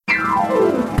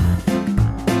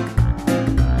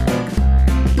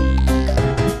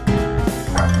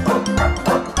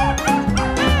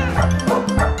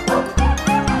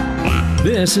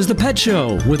This is The Pet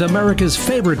Show with America's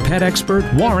favorite pet expert,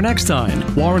 Warren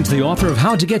Eckstein. Warren's the author of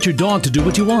How to Get Your Dog to Do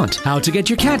What You Want, How to Get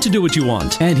Your Cat to Do What You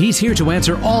Want, and he's here to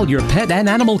answer all your pet and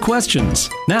animal questions.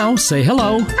 Now, say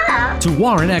hello to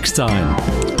Warren Eckstein.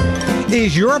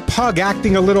 Is your pug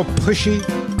acting a little pushy?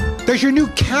 Does your new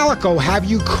calico have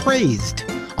you crazed?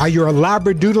 Are your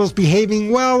labradoodles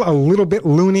behaving, well, a little bit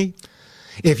loony?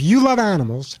 If you love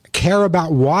animals, care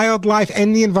about wildlife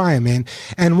and the environment,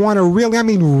 and want to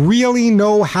really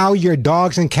know how your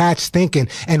dogs and cats think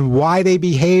and why they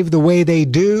behave the way they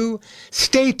do,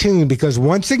 stay tuned, because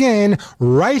once again,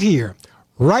 right here,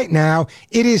 right now,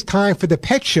 it is time for The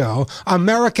Pet Show,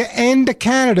 America and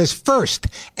Canada's first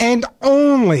and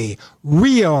only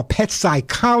real pet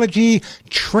psychology,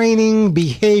 training,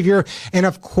 behavior, and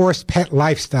of course, pet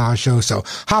lifestyle show. So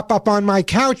hop up on my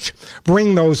couch,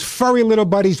 bring those furry little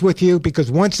buddies with you,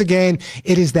 because once again,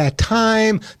 it is that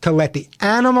time to let the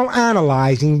animal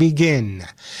analyzing begin.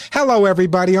 Hello,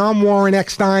 everybody. I'm Warren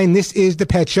Eckstein. This is The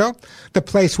Pet Show, the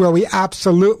place where we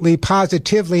absolutely,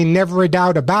 positively, never a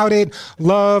doubt about it,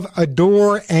 love,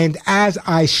 adore, and as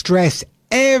I stress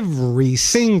every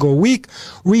single week,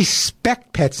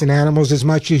 respect pets and animals as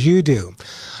much as you do.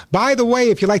 By the way,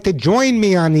 if you'd like to join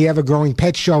me on the ever-growing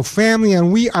Pet Show family,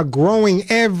 and we are growing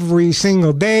every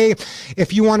single day,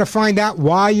 if you want to find out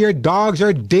why your dogs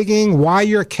are digging, why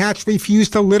your cats refuse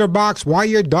to litter box, why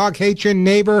your dog hates your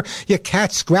neighbor, your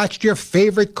cat scratched your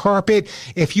favorite carpet,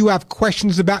 if you have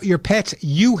questions about your pets,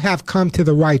 you have come to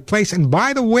the right place. And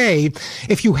by the way,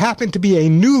 if you happen to be a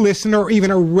new listener or even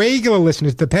a regular listener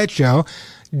to the Pet Show,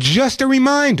 just a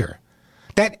reminder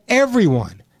that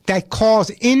everyone that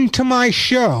calls into my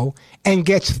show and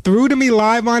gets through to me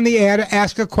live on the air to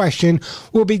ask a question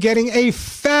will be getting a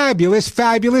fabulous,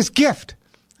 fabulous gift.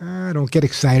 Don't get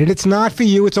excited. It's not for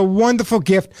you. It's a wonderful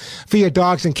gift for your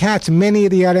dogs and cats. Many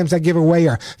of the items I give away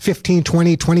are $15,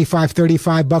 $20, $25,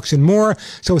 $35 and more.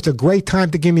 So it's a great time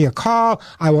to give me a call.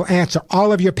 I will answer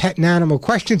all of your pet and animal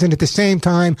questions. And at the same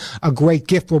time, a great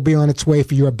gift will be on its way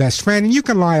for your best friend. And you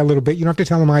can lie a little bit. You don't have to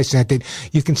tell them I sent it.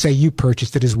 You can say you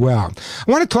purchased it as well.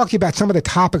 I want to talk to you about some of the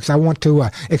topics I want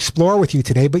to explore with you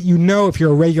today. But you know, if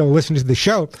you're a regular listener to the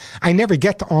show, I never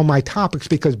get to all my topics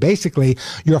because basically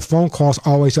your phone calls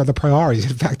always are the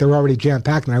priorities. In fact, they're already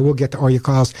jam-packed, and I will get to all your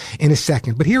calls in a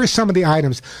second. But here are some of the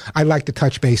items I'd like to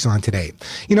touch base on today.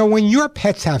 You know, when your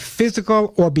pets have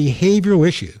physical or behavioral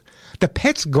issues, the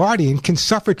pet's guardian can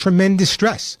suffer tremendous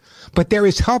stress. But there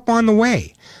is help on the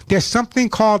way. There's something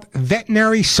called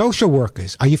veterinary social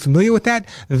workers. Are you familiar with that?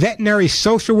 Veterinary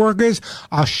social workers.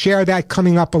 I'll share that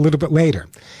coming up a little bit later.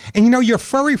 And you know, your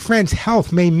furry friend's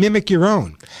health may mimic your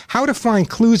own. How to find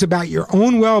clues about your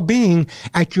own well-being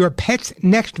at your pet's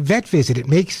next vet visit. It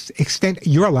may extend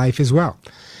your life as well.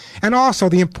 And also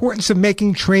the importance of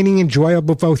making training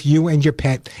enjoyable for both you and your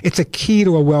pet. It's a key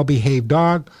to a well-behaved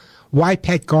dog. Why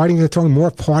pet guardians are throwing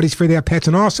more parties for their pets.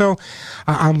 And also,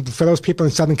 for those people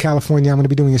in Southern California, I'm going to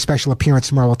be doing a special appearance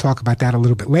tomorrow. We'll talk about that a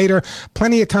little bit later.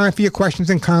 Plenty of time for your questions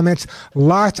and comments.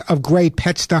 Lots of great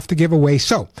pet stuff to give away.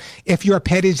 So if your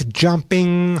pet is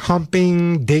jumping,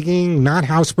 humping, digging, not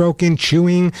housebroken,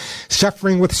 chewing,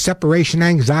 suffering with separation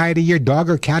anxiety, your dog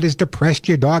or cat is depressed,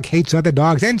 your dog hates other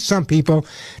dogs, and some people,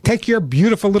 take your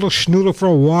beautiful little schnoodle for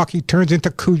a walk. He turns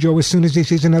into Cujo as soon as he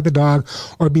sees another dog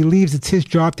or believes it's his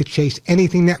job to chase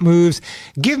anything that moves.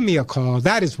 Give me a call.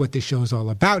 That is what this show is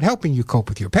all about, helping you cope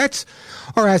with your pets,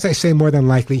 or as I say, more than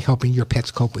likely, helping your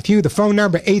pets cope with you. The phone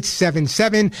number,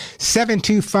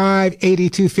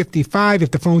 877-725-8255. If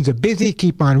the phones are busy,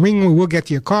 keep on ringing. We will get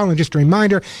to your call. And just a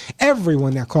reminder,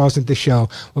 everyone that calls into the show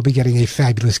will be getting a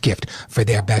fabulous gift for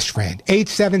their best friend.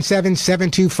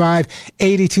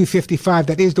 877-725-8255.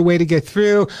 That is the way to get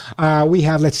through. We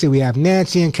have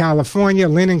Nancy in California,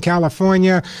 Lynn in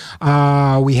California.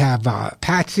 We have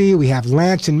Patsy, we have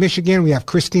Lance in Michigan, we have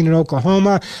Christine in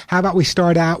Oklahoma. How about we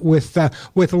start out with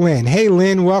Lynn? Hey,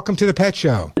 Lynn, welcome to the Pet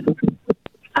Show.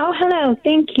 Oh, hello.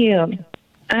 Thank you.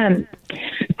 I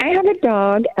have a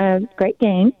dog, a Great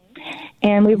Dane,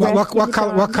 and we what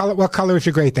color is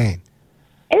your Great Dane?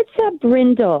 It's a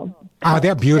brindle. Oh,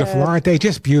 they're beautiful, aren't they?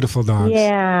 Just beautiful dogs.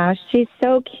 Yeah, she's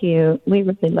so cute. We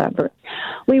really love her.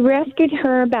 We rescued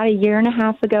her about a year and a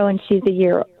half ago, and she's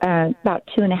about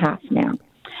 2.5 now.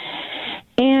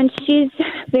 And she's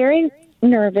very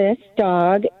nervous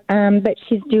dog, but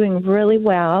she's doing really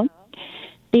well.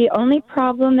 The only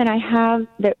problem that I have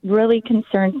that really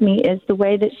concerns me is the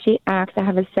way that she acts. I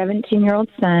have a 17-year-old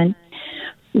son.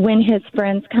 When his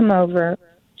friends come over,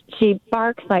 she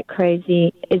barks like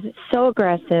crazy, is so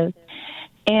aggressive.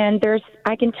 And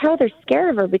I can tell they're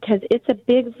scared of her because it's a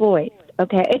big voice,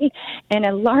 okay, and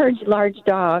a large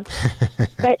dog.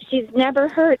 But she's never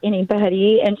hurt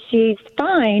anybody, and she's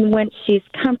fine when she's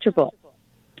comfortable.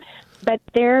 But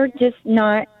they're just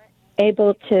not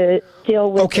able to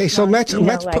deal with. Okay, so let's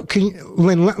put,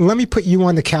 Lynn, let me put you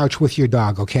on the couch with your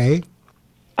dog, okay?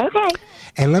 Okay.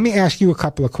 And let me ask you a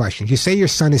couple of questions. You say your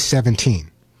son is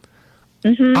 17.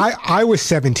 Mm-hmm. I was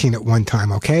 17 at one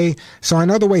time, okay? So I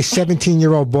know the way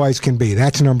 17-year-old boys can be.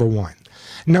 That's number one.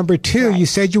 Number two, right. You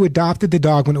said you adopted the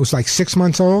dog when it was like 6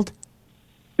 months old?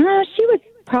 No, she was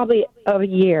probably a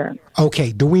year.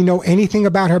 Okay. Do we know anything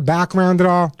about her background at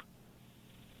all?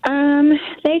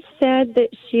 They said that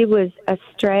she was a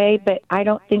stray, but I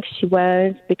don't think she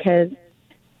was because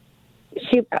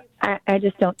I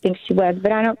just don't think she was.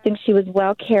 But I don't think she was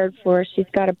well cared for. She's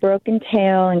got a broken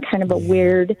tail and kind of a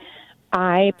weird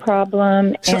eye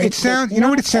problem. So it sounds, you know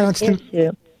what it sounds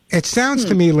to? It sounds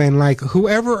to me, Lynn, like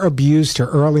whoever abused her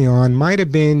early on might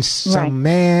have been some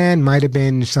man, might have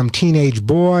been some teenage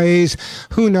boys.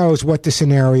 Who knows what the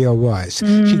scenario was?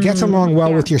 She gets along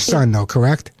well with your son, though,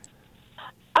 correct?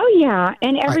 Oh, yeah,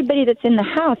 and everybody that's in the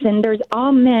house, and there's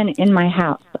all men in my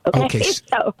house, okay?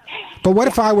 So, but what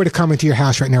if I were to come into your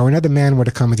house right now, or another man were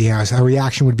to come into your house, her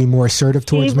reaction would be more assertive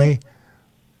towards me?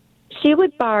 She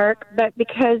would bark, but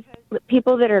because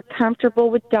people that are comfortable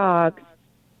with dogs,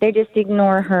 they just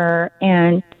ignore her,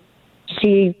 and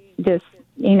she just,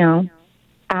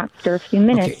 after a few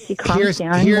minutes, she calms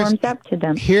down and warms up to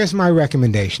them. Here's my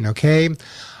recommendation, okay?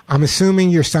 I'm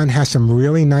assuming your son has some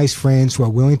really nice friends who are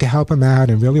willing to help him out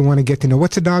and really want to get to know.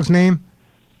 What's the dog's name?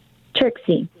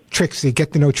 Trixie. Trixie,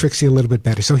 get to know Trixie a little bit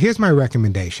better. So here's my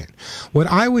recommendation. What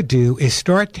I would do is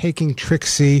start taking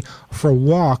Trixie for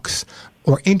walks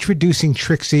or introducing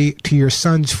Trixie to your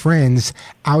son's friends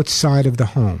outside of the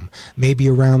home, maybe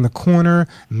around the corner,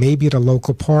 maybe at a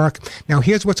local park. Now,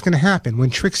 here's what's going to happen.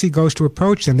 When Trixie goes to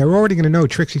approach them, they're already going to know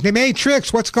Trixie's name. Hey,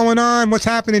 Trix, what's going on? What's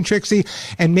happening, Trixie?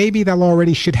 And maybe they'll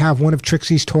already should have one of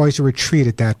Trixie's toys or a treat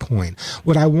at that point.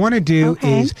 What I want to do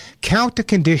is count the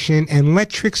condition and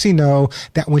let Trixie know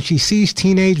that when she sees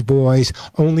teenage boys,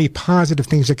 only positive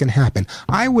things that can happen.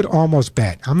 I would almost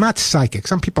bet, I'm not psychic.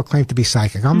 Some people claim to be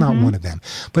psychic. I'm not one of them.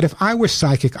 But if I were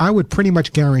psychic, I would pretty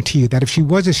much guarantee you that if she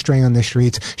was a stray on the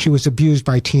streets, she was abused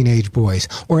by teenage boys.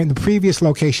 Or in the previous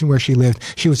location where she lived,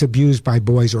 she was abused by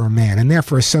boys or a man, and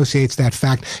therefore associates that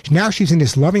fact. Now she's in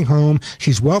this loving home.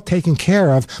 She's well taken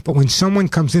care of. But when someone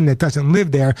comes in that doesn't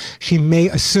live there, she may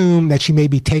assume that she may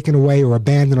be taken away or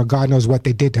abandoned, or God knows what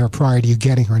they did to her prior to you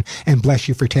getting her, and bless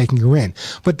you for taking her in.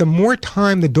 But the more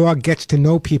time the dog gets to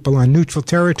know people on neutral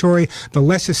territory, the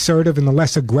less assertive and the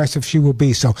less aggressive she will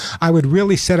be. So I would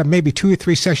really set up maybe 2 or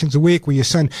 3 sessions a week where your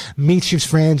son meets his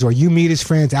friends or you meet his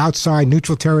friends outside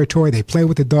neutral territory. They play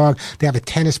with the dog. They have a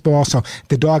tennis ball. So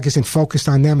the dog isn't focused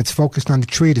on them. It's focused on the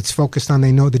treat. It's focused on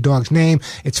they know the dog's name.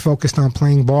 It's focused on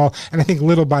playing ball. And I think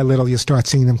little by little you'll start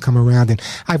seeing them come around. And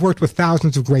I've worked with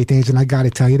thousands of Great Danes, and I got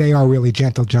to tell you, they are really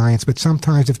gentle giants. But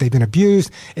sometimes if they've been abused,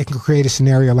 it can create a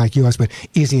scenario like yours, but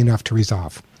easy enough to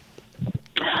resolve.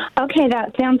 Okay,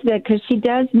 that sounds good, because she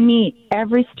does meet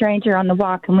every stranger on the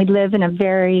walk, and we live in a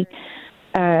very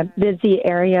busy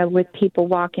area with people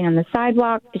walking on the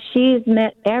sidewalk. She's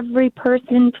met every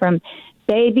person from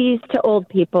babies to old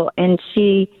people, and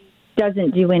she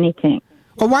doesn't do anything.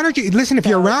 Well, why don't you, listen, if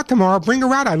you're around tomorrow, bring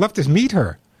her out. I'd love to meet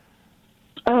her.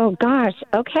 Oh, gosh.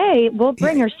 Okay, we'll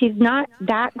bring her. She's not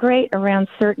that great around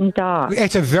certain dogs.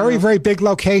 It's a very, very big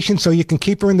location, so you can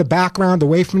keep her in the background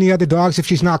away from the other dogs if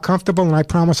she's not comfortable, and I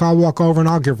promise I'll walk over and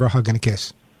I'll give her a hug and a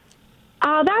kiss.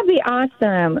 Oh, that'd be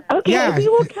awesome. Okay, we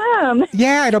will come.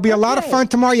 Yeah, it'll be a lot of fun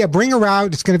tomorrow. Yeah, bring her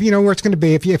out. It's going to be, where it's going to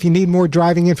be. If you need more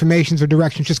driving information or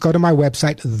directions, just go to my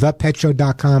website,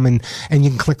 ThePetShow.com, and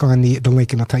you can click on the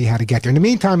link, and I'll tell you how to get there. In the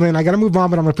meantime, Lynn, I got to move on,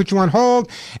 but I'm going to put you on hold,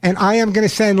 and I am going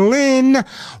to send Lynn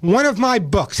one of my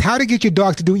books, How to Get Your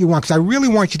Dog to Do What You Want, because I really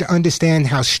want you to understand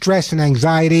how stress and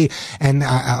anxiety and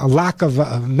a lack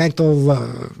of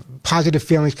mental positive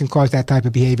feelings can cause that type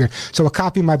of behavior. So a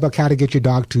copy of my book, How to Get Your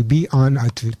Dog to Be On,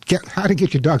 How to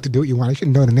Get Your Dog to Do What You Want. I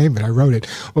shouldn't know the name, but I wrote it.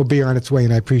 Will be on its way,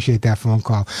 and I appreciate that phone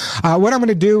call. What I'm going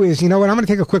to do is, I'm going to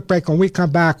take a quick break. When we come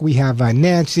back, we have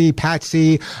Nancy,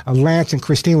 Patsy, Lance, and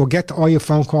Christine. We'll get to all your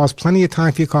phone calls. Plenty of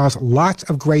time for your calls. Lots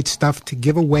of great stuff to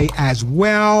give away as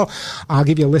well. I'll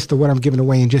give you a list of what I'm giving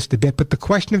away in just a bit. But the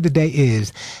question of the day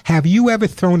is, have you ever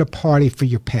thrown a party for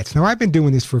your pets? Now, I've been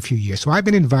doing this for a few years, so I've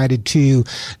been invited to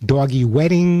doggy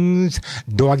weddings,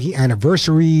 doggy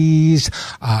anniversaries,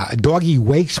 doggy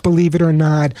wakes, believe it or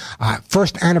not,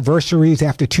 first anniversaries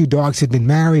after 2 dogs had been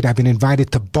married. I've been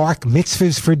invited to bark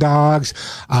mitzvahs for dogs.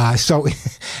 So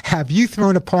have you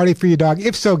thrown a party for your dog?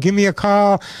 If so, give me a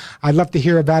call. I'd love to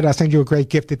hear about it. I'll send you a great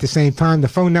gift at the same time. The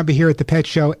phone number here at the Pet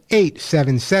Show,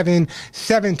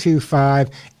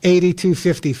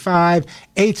 877-725-8255,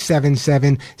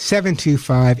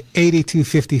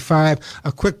 877-725-8255.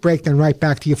 A quick break, then right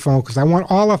back to your phone, because I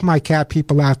want all of my cat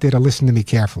people out there to listen to me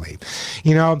carefully.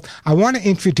 You know, I want to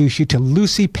introduce you to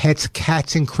Lucy Pet's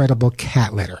Cat's Incredible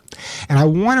Cat Litter. And I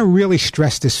want to really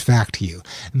stress this fact to you.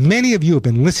 Many of you have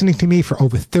been listening to me for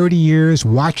over 30 years,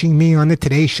 watching me on the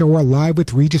Today Show or Live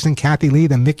with Regis and Kathy Lee,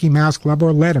 the Mickey Mouse Club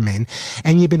or Letterman,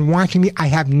 and you've been watching me. I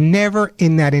have never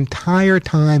in that entire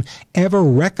time ever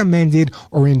recommended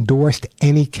or endorsed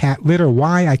any cat litter.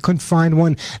 Why? I couldn't find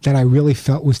one that I really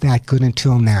felt was that good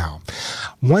until now.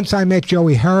 Once I met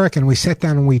Joey Herrick and we sat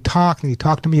down and we talked, and he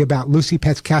talked to me about Lucy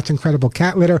Pet's Cat's Incredible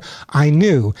Cat Litter, I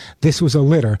knew this was a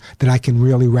litter that I can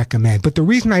really recommend. But the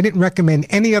reason I didn't recommend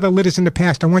any other litters in the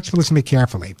past, I want you to listen to me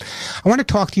carefully. I want to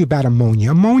talk to you about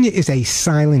ammonia. Ammonia is a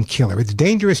silent killer. It's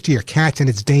dangerous to your cats and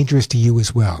it's dangerous to you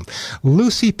as well.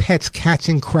 Lucy Pet's Cat's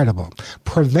Incredible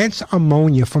prevents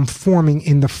ammonia from forming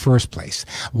in the first place.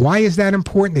 Why is that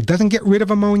important? It doesn't get rid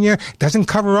of ammonia, doesn't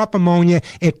cover up ammonia.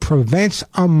 It prevents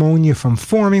ammonia from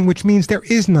forming, which means there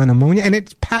is none ammonia, and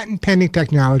its patent pending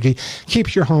technology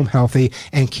keeps your home healthy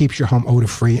and keeps your home odor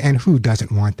free. And who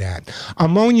doesn't want that?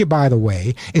 Ammonia, by the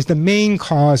way, is the main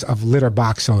cause of litter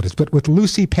box odors. But with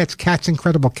Lucy Pet's Cat's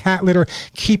Incredible Cat Litter,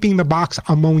 keeping the box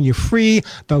ammonia free,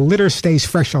 the litter stays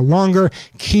fresher longer,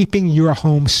 keeping your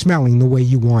home smelling the way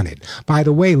you want it. By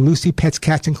the way, Lucy Pet's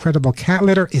Cat's Incredible Cat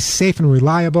Litter is safe and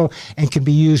reliable and can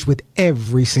be used with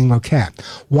every single cat.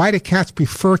 Why do cats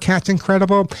prefer Cat's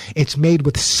Incredible? It's made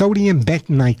with sodium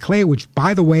bentonite clay, which,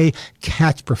 by the way,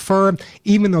 cats prefer.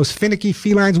 Even those finicky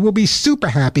felines will be super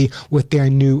happy with their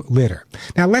new litter.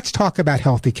 Now, let's talk about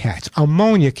healthy cats.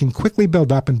 Ammonia can quickly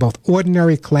build up in both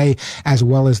ordinary clay as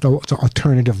well as those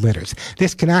alternative litters.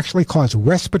 This can actually cause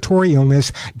respiratory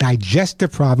illness,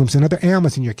 digestive problems, and other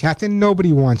ailments in your cats, and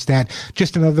nobody wants that.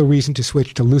 Just another reason to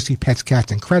switch to Lucy Pet's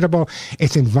Cat's Incredible.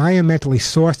 It's environmentally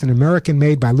sourced and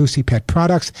American-made by Lucy Pet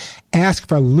Products. Ask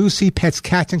for Lucy Pet's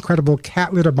Cat's Incredible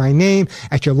Cat Litter by name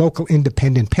at your local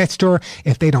independent pet store.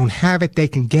 If they don't have it, they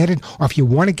can get it. Or if you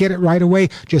want to get it right away,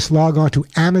 just log on to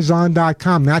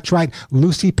Amazon.com. That's right.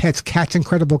 Lucy Pet's Cat's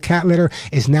Incredible Cat Litter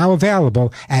is now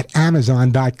available at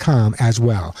Amazon.com as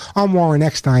well. I'm Warren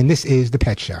Eckstein. This is The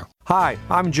Pet Show. Hi,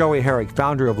 I'm Joey Herrick,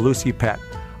 founder of Lucy Pet.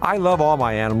 I love all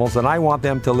my animals and I want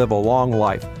them to live a long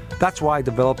life. That's why I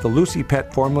developed the Lucy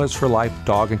Pet Formulas for Life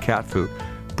dog and cat food.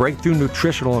 Breakthrough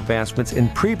nutritional advancements in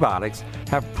prebiotics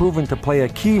have proven to play a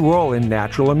key role in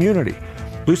natural immunity.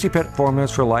 Lucy Pet Formulas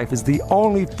for Life is the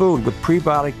only food with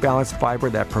prebiotic balanced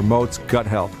fiber that promotes gut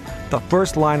health, the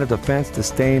first line of defense to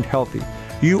staying healthy.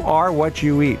 You are what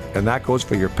you eat, and that goes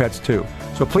for your pets too.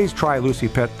 So please try Lucy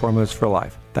Pet Formulas for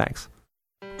Life. Thanks.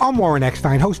 I'm Warren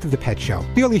Eckstein, host of The Pet Show.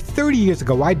 Nearly 30 years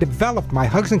ago, I developed my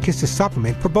Hugs and Kisses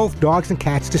supplement for both dogs and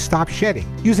cats to stop shedding.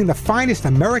 Using the finest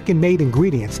American-made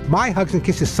ingredients, my Hugs and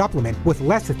Kisses supplement with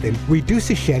lecithin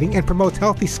reduces shedding and promotes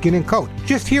healthy skin and coat.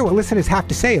 Just hear what listeners have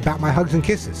to say about my Hugs and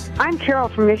Kisses. I'm Carol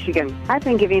from Michigan. I've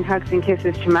been giving Hugs and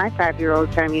Kisses to my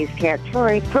 5-year-old Siamese cat,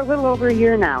 Troy, for a little over a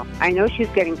year now. I know she's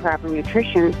getting proper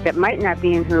nutrition that might not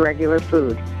be in her regular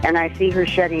food, and I see her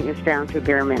shedding is down to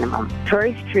bare minimum.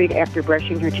 Troy's treat after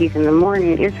brushing her teeth in the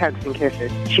morning is Hugs and Kisses.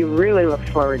 She really looks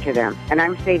forward to them, and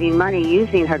I'm saving money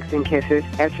using Hugs and Kisses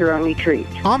as her only treat.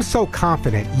 I'm so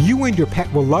confident you and your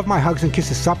pet will love my Hugs and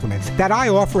Kisses supplements that I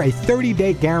offer a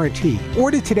 30-day guarantee.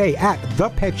 Order today at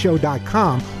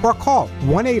ThePetShow.com or call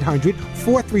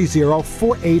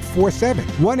 1-800-430-4847.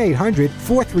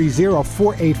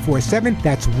 1-800-430-4847.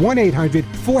 That's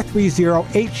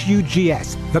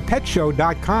 1-800-430-HUGS.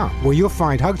 ThePetShow.com, where you'll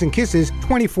find Hugs and Kisses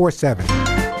 24/7.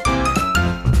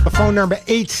 The phone number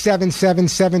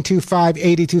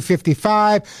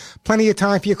 877-725-8255. Plenty of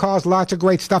time for your calls. Lots of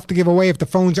great stuff to give away. If the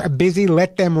phones are busy,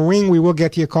 let them ring. We will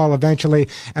get to your call eventually,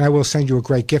 and I will send you a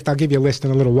great gift. I'll give you a list in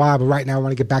a little while, but right now I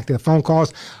want to get back to the phone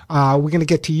calls. We're going to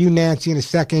get to you, Nancy, in a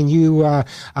second. You,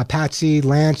 Patsy,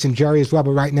 Lance, and Jerry as well,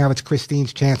 but right now it's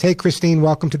Christine's chance. Hey, Christine,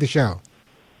 welcome to the show.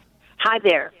 Hi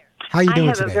there. How are you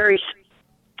doing today?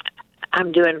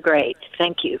 I'm doing great.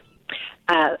 Thank you.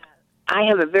 I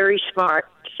have a very smart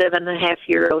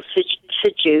 7.5-year-old Shih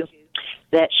Tzu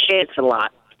that sheds a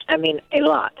lot. I mean, a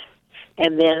lot.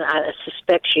 And then I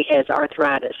suspect she has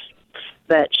arthritis.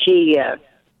 But she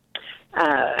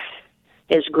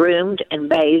is groomed and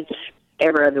bathed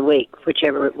every other week,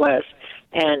 whichever it was.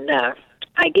 And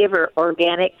I give her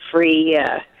organic, free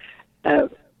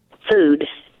food,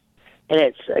 and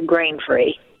it's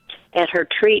grain-free. And her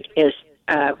treat is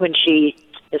when she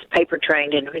is paper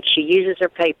trained, and when she uses her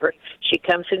paper, she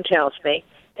comes and tells me,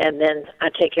 and then I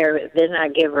take care of it. Then I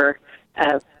give her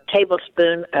a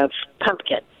tablespoon of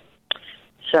pumpkin.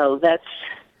 So that's...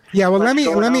 Yeah, well, let me.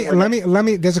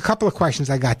 There's a couple of questions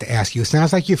I got to ask you. It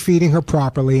sounds like you're feeding her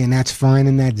properly, and that's fine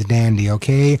and that's dandy,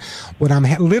 okay? What I'm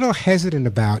a little hesitant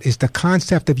about is the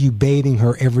concept of you bathing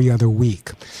her every other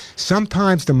week.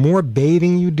 Sometimes the more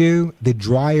bathing you do, the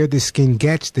drier the skin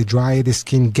gets. The drier the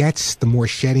skin gets, the more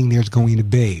shedding there's going to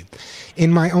be.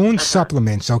 In my own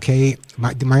supplements, okay,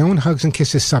 my own Hugs and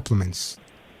Kisses supplements,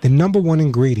 the number one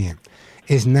ingredient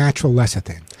is natural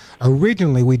lecithin.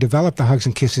 Originally, we developed the Hugs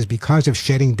and Kisses because of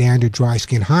shedding dander, dry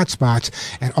skin hotspots,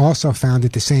 and also found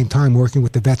at the same time, working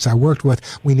with the vets I worked with,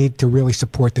 we need to really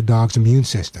support the dog's immune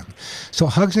system. So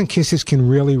Hugs and Kisses can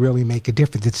really, really make a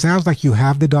difference. It sounds like you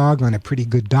have the dog on a pretty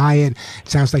good diet.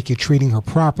 It sounds like you're treating her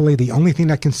properly. The only thing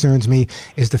that concerns me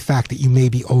is the fact that you may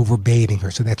be over-bathing her.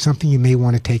 So that's something you may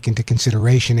want to take into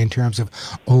consideration in terms of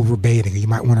over-bathing her. You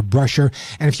might want to brush her.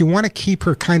 And if you want to keep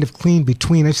her kind of clean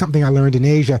between, it's something I learned in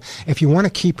Asia, if you want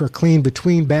to keep her clean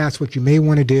between baths, what you may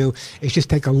want to do is just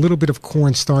take a little bit of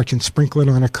cornstarch and sprinkle it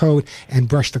on her coat and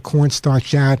brush the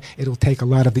cornstarch out. It'll take a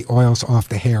lot of the oils off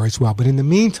the hair as well. But in the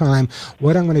meantime,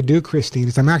 what I'm going to do, Christine,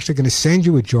 is I'm actually going to send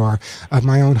you a jar of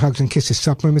my own Hugs and Kisses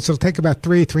supplements. It'll take about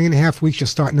 3.5 weeks. You'll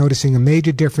start noticing a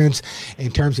major difference in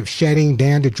terms of shedding,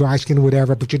 dander, dry skin,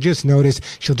 whatever. But you'll just notice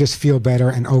she'll just feel better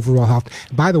and overall health.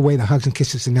 By the way, the Hugs and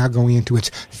Kisses are now going into its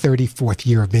 34th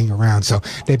year of being around. So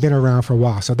they've been around for a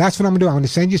while. So that's what I'm going to do. I'm going to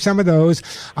send you some of those.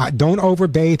 Don't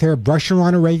overbathe her. Brush her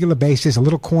on a regular basis. A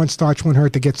little cornstarch won't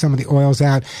hurt to get some of the oils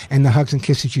out. And the Hugs and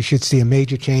Kisses, you should see a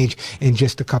major change in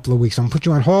just a couple of weeks. I'm going to put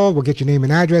you on hold. We'll get your name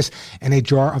and address, and a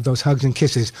jar of those Hugs and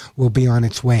Kisses will be on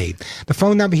its way. The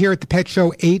phone number here at the Pet Show,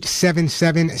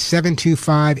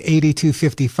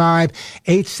 877-725-8255.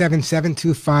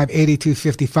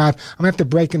 877-258-8255. I'm going to have to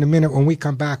break in a minute. When we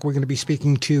come back, we're going to be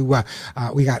speaking to,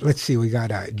 we got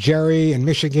Jerry in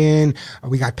Michigan.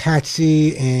 We got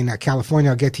Patsy in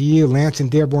California. I'll get to you. Lance in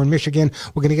Dearborn, Michigan.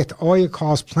 We're going to get to all your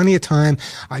calls. Plenty of time.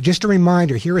 Just a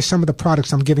reminder, here are some of the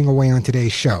products I'm giving away on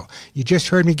today's show. You just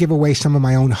heard me give away some of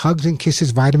my own Hugs and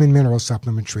Kisses vitamin mineral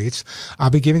supplement treats. I'll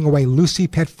be giving away Lucy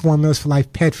Pet Formulas for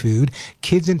Life pet food,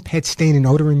 kids and pet stain and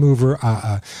odor remover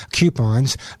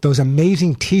coupons, those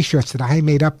amazing t-shirts that I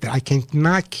made up that I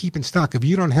cannot keep in stock. If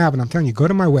you don't have it, I'm telling you, go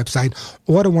to my website,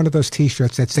 order one of those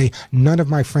t-shirts that say none of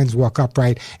my friends walk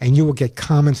upright, and you will get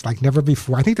comments like never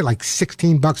before. I think they're like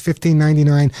 $16,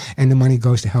 $15.99, and the money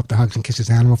goes to help the Hugs and Kisses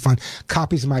Animal Fund.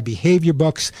 Copies of my behavior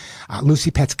books,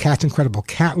 Lucy Pet's Cat's Incredible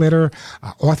Cat Litter,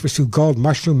 Orthrosuit Gold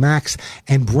Mushroom Max,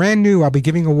 and brand new, I'll be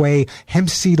giving away hemp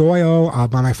seed oil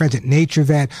by my friends at Nature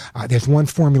Vet. There's one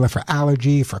formula for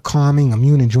allergy, for calming,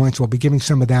 immune, and joints. We'll be giving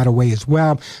some of that away as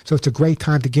well. So it's a great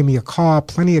time to give me a call.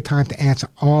 Plenty of time to answer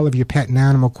all of your pet and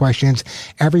animal questions.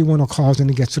 Everyone who calls in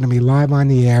and gets to me live on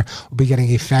the air will be getting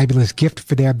a fabulous gift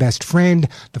for their best friend.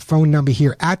 The phone number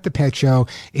here at the Pet Show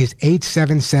is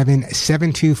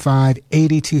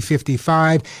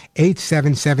 877-725-8255.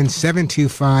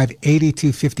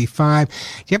 877-725-8255. Do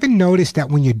you ever notice that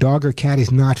when your dog or cat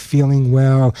is not feeling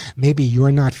well, maybe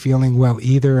you're not feeling well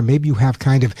either, maybe you have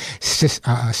kind of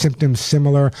symptoms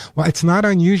similar? Well, it's not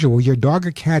unusual. Your dog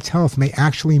or cat's health may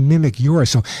actually mimic yours.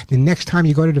 So the next time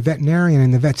you go to the veterinarian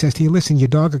and the vet says to you, listen, your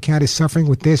dog or cat is suffering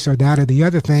with this or that or the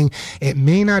other thing, it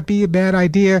may not be a bad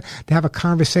idea to have a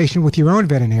conversation with your own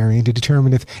veterinarian to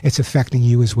determine if it's affecting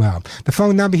you as well. The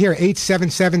phone number here,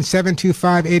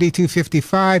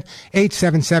 877-725-8255,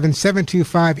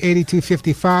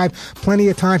 877-725-8255. Plenty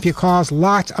of time for your calls.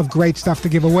 Lots of great stuff to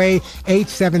give away.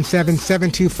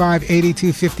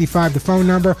 877-725-8255, the phone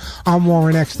number. I'm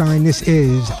Warren Eckstein. This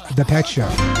is The Pet Show.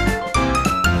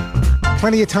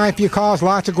 Plenty of time for your calls.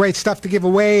 Lots of great stuff to give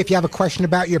away. If you have a question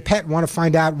about your pet, want to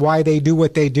find out why they do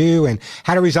what they do and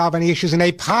how to resolve any issues in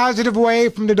a positive way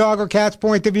from the dog or cat's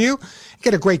point of view,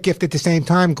 get a great gift at the same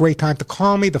time. Great time to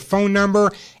call me. The phone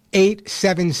number,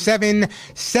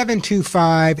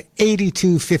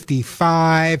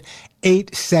 877-725-8255.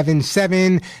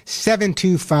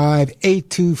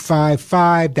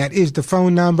 877-725-8255. That is the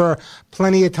phone number.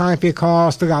 Plenty of time for your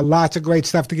calls. Still got lots of great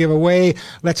stuff to give away.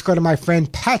 Let's go to my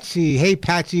friend Patsy. Hey,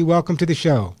 Patsy, welcome to the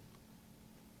show.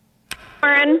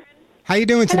 Warren. How you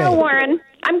doing today? Hello, Warren.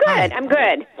 I'm good. Hi. I'm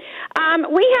good.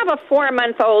 We have a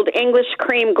 4-month-old English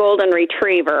cream golden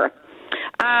retriever.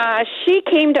 She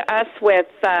came to us with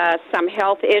some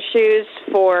health issues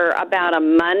for about a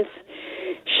month.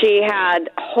 She had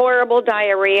horrible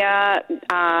diarrhea.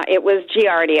 It was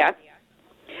Giardia.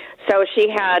 So she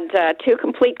had 2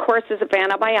 complete courses of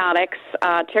antibiotics,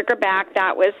 took her back.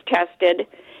 That was tested,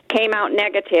 came out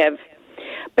negative.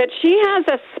 But she has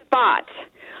a spot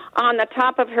on the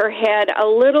top of her head, a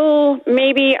little,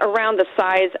 maybe around the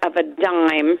size of a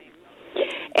dime.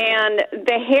 And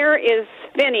the hair is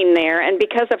thinning there, and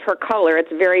because of her color,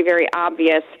 it's very, very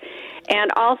obvious.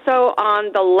 And also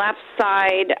on the left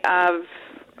side of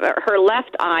her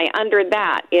left eye, under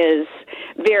that, is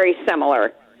very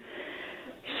similar.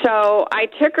 So I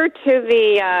took her to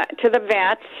the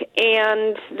vet,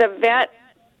 and the vet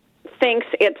thinks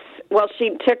it's, well,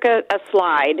 she took a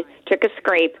slide, took a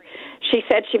scrape. She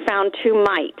said she found 2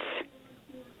 mites.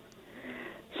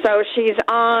 So she's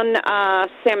on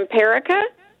Simparica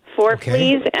for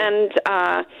fleas and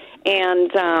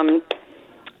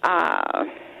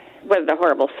what are the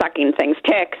horrible sucking things,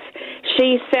 ticks.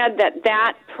 She said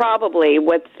that probably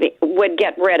would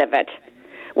get rid of it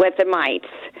with the mites.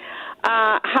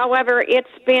 However, it's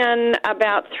been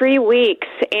about 3 weeks,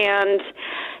 and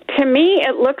to me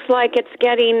it looks like it's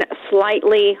getting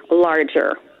slightly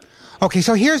larger. Okay,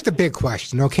 so here's the big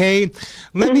question, okay?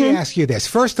 Let me ask you this.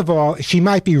 First of all, she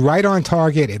might be right on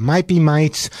target. It might be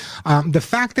mites. The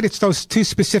fact that it's those 2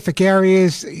 specific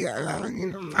areas,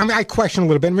 I question a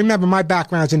little bit. And remember, my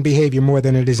background's in behavior more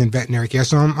than it is in veterinary care,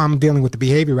 so I'm dealing with the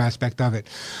behavior aspect of it.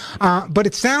 But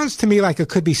it sounds to me like it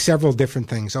could be several different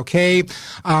things, okay?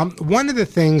 One of the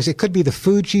things, it could be the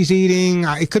food she's eating.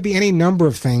 It could be any number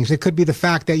of things. It could be the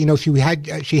fact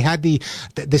that, she had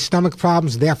the stomach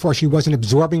problems, therefore she wasn't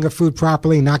absorbing her food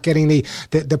properly, not getting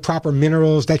the proper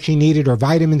minerals that she needed or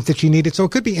vitamins that she needed. So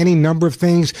it could be any number of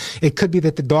things. It could be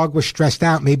that the dog was stressed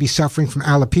out, maybe suffering from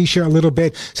alopecia a little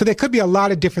bit. So there could be a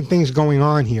lot of different things going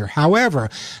on here. However,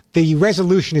 the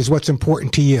resolution is what's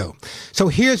important to you. So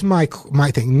here's my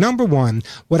thing. Number one,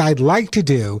 what I'd like to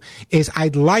do is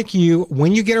I'd like you,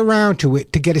 when you get around to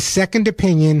it, to get a second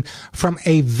opinion from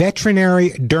a veterinary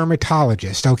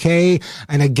dermatologist, okay?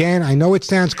 And again, I know it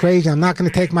sounds crazy. I'm not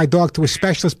going to take my dog to a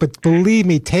specialist, but believe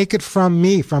me, take it from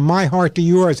me, from my heart to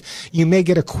yours. You may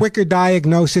get a quicker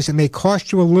diagnosis. It may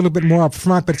cost you a little bit more up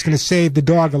front, but it's going to save the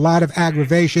dog a lot of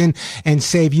aggravation and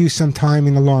save you some time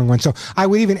in the long run. So I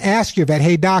would even ask you that,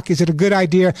 hey, doc, is it a good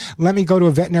idea? Let me go to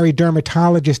a veterinary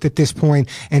dermatologist at this point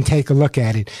and take a look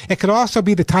at it. It could also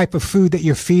be the type of food that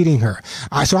you're feeding her.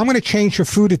 So I'm going to change her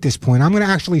food at this point. I'm going to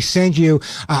actually send you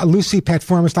Lucy Pet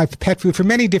Formula Life pet food for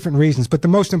many different reasons, but the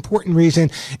most important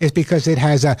reason is because it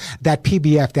has that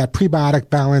PBF, that prebiotic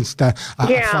balanced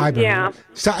fiber. Yeah.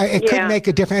 So it could make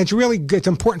a difference. It's really good. It's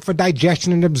important for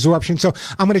digestion and absorption. So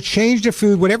I'm going to change the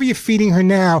food. Whatever you're feeding her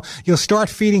now, you'll start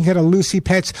feeding her to Lucy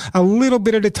Pets a little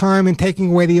bit at a time and taking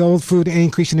away the old food and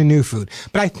increasing the new food.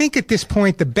 But I think at this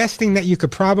point, the best thing that you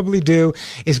could probably do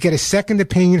is get a second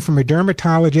opinion from a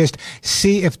dermatologist,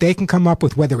 see if they can come up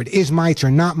with whether it is mites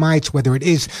or not mites, whether it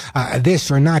is this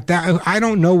or not that. I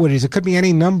don't know what it is. It could be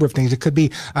any number of things. It could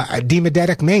be a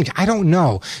demodetic mange. I don't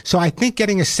know. So I think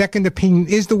getting a second opinion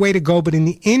is the way to go. But in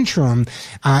the interim,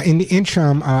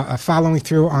 following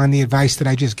through on the advice that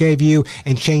I just gave you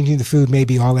and changing the food may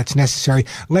be all that's necessary.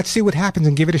 Let's see what happens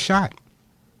and give it a shot.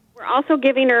 We're also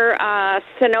giving her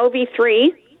Synovi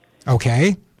 3.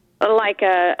 Okay. Like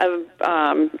a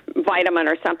vitamin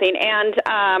or something. And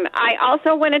I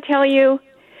also want to tell you,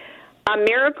 a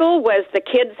miracle was the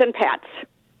kids and pets.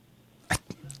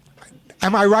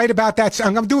 Am I right about that?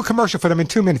 I'm going to do a commercial for them in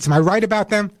 2 minutes. Am I right about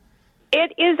them?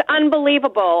 It is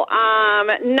unbelievable.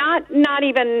 Not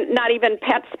even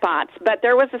pet spots, but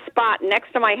there was a spot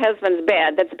next to my husband's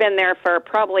bed that's been there for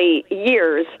probably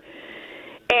years.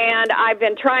 And I've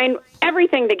been trying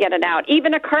everything to get it out.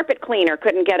 Even a carpet cleaner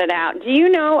couldn't get it out. Do you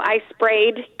know I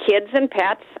sprayed kids and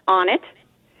pets on it?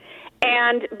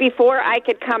 And before I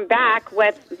could come back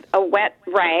with a wet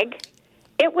rag,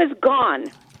 it was gone.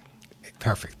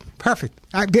 Perfect.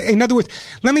 In other words,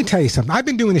 let me tell you something. I've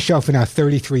been doing the show for now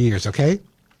 33 years, okay?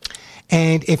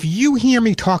 And if you hear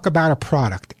me talk about a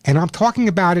product, and I'm talking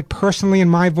about it personally in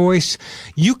my voice,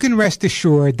 you can rest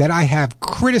assured that I have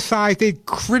criticized it,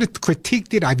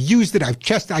 critiqued it, I've used it, I've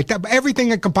tested, I've done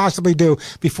everything I can possibly do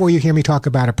before you hear me talk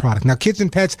about a product. Now, Kids and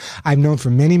Pets, I've known for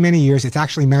many, many years. It's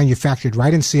actually manufactured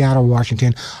right in Seattle,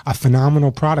 Washington. A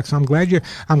phenomenal product. So I'm glad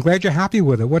you're happy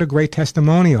with it. What a great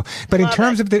testimonial. But in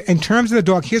terms of the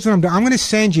dog, here's what I'm doing. I'm going to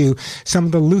send you some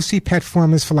of the Lucy Pet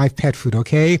Formulas for Life pet food,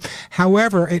 okay?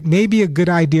 However, it may be a good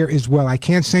idea as well. I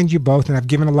can't send you both, and I've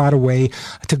given a lot of way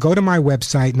to go to my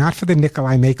website, not for the nickel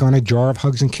I make on a jar of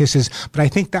Hugs and Kisses, but I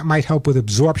think that might help with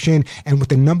absorption, and with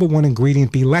the number one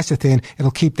ingredient, be-lecithin,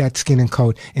 it'll keep that skin and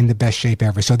coat in the best shape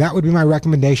ever. So that would be my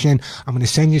recommendation. I'm going to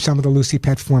send you some of the Lucy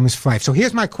Pet Formulas for Life. So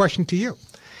here's my question to you.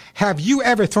 Have you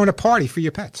ever thrown a party for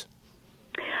your pets?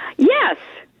 Yes.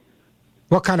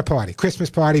 What kind of party? Christmas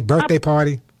party? Birthday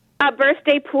party? A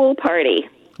birthday pool party.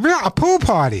 Real? A pool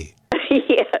party?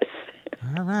 Yes.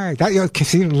 All right. That,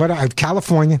 see,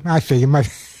 California, I figure.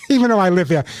 Even though I live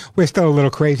here, we're still a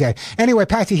little crazy. Anyway,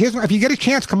 Patsy, if you get a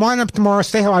chance, come on up tomorrow.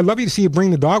 Say hello. I'd love you to see you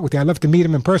bring the dog with you. I'd love to meet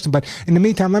him in person. But in the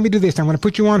meantime, let me do this. I'm going to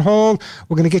put you on hold.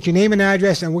 We're going to get your name and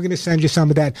address, and we're going to send you some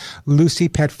of that Lucy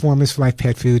Pet Formulas for Life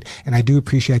pet food. And I do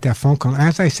appreciate that phone call. And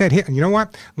as I said, here, you know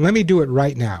what? Let me do it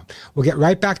right now. We'll get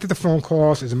right back to the phone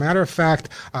calls. As a matter of fact,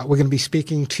 we're going to be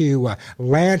speaking to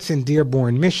Lance in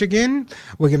Dearborn, Michigan.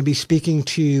 We're going to be speaking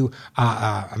to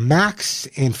Max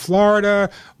in Florida,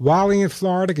 Wally in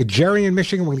Florida, Jerry in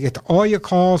Michigan. We're going to get to all your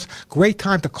calls. Great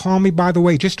time to call me, by the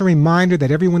way. Just a reminder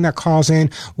that everyone that calls in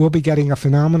will be getting a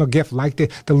phenomenal gift like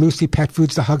the Lucy Pet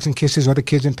Foods, the Hugs and Kisses, or the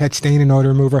Kids and Pet Stain and Odor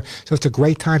Remover. So it's a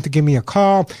great time to give me a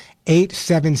call.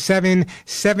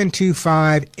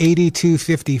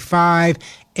 877-725-8255.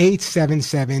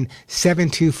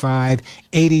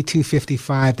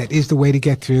 877-725-8255. That is the way to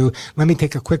get through. Let me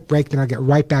take a quick break, then I'll get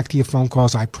right back to your phone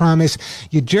calls, I promise.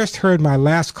 You just heard my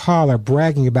last caller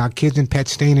bragging about Kids and Pet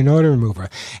Stain and Odor Remover.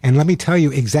 And let me tell you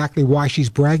exactly why she's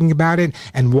bragging about it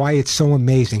and why it's so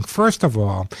amazing. First of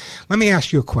all, let me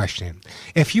ask you a question.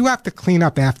 If you have to clean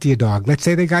up after your dog, let's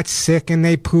say they got sick and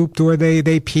they pooped or they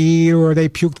peed or they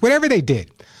puked, whatever they did,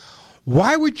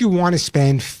 why would you want to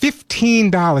spend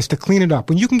 $15 to clean it up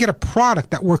when you can get a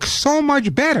product that works so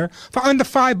much better for under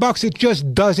 $5? It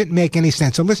just doesn't make any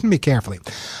sense. So listen to me carefully.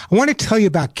 I want to tell you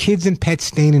about Kids and Pet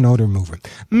Stain and Odor Remover.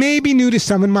 Maybe new to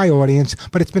some in my audience,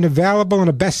 but it's been available and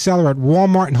a bestseller at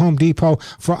Walmart and Home Depot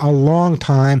for a long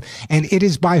time. And it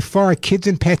is by far, Kids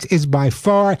and Pets is by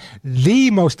far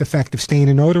the most effective stain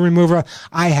and odor remover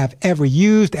I have ever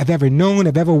used, have ever known,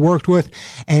 have ever worked with.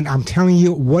 And I'm telling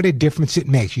you what a difference it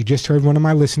makes. You just heard one of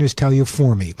my listeners tell you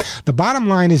for me. The bottom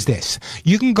line is this.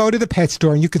 You can go to the pet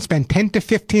store and you can spend $10 to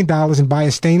 $15 and buy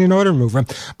a stain and odor remover,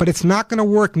 but it's not going to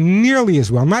work nearly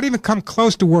as well, not even come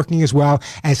close to working as well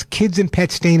as Kids and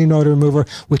Pet Stain and Odor Remover,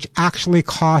 which actually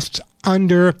costs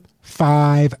under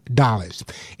 $5.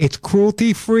 It's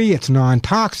cruelty-free, it's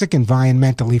non-toxic,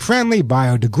 environmentally friendly,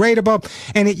 biodegradable,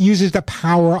 and it uses the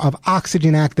power of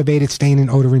oxygen-activated stain and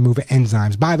odor remover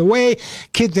enzymes. By the way,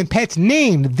 Kids and Pets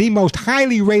named the most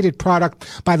highly rated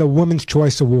product by the Women's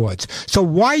Choice Awards. So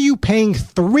why are you paying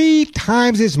 3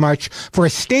 times as much for a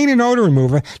stain and odor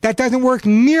remover that doesn't work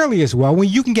nearly as well when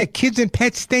you can get Kids and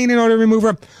Pets stain and odor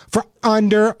remover for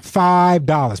under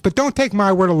 $5? But don't take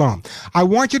my word alone. I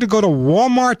want you to go to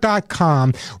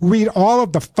Walmart.com, read all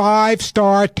of the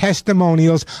 5-star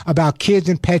testimonials about Kids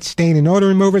and Pets stain and odor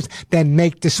removers, then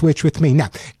make the switch with me. Now,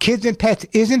 Kids and Pets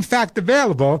is in fact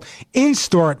available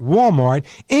in-store at Walmart,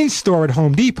 in-store at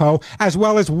Home Depot, as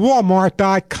well as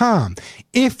Walmart.com.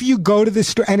 If you go to the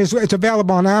store, and it's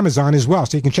available on Amazon as well,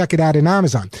 so you can check it out in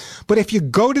Amazon. But if you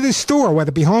go to the store, whether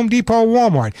it be Home Depot or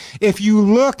Walmart, if you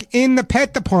look in the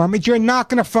pet department, you're not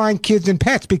going to find Kids and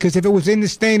Pets, because if it was in the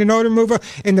stain and odor remover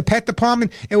in the pet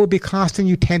department, it would be costing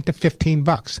you $10 to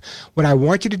 $15. What I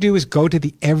want you to do is go to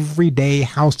the everyday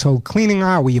household cleaning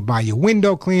aisle where you buy your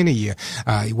window cleaner,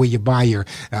 where you buy your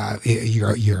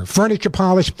furniture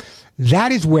polish.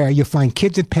 That is where you'll find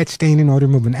Kids and Pets stain and odor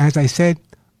remover. And as I said,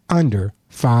 under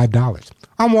 $5.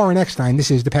 I'm Warren Eckstein.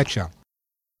 This is The Pet Show.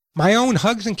 My own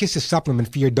Hugs and Kisses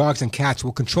supplement for your dogs and cats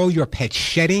will control your pet's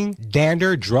shedding,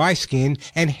 dander, dry skin,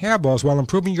 and hairballs while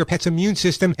improving your pet's immune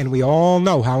system, and we all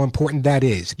know how important that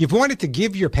is. You've wanted to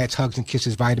give your pets Hugs and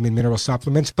Kisses vitamin mineral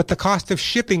supplements, but the cost of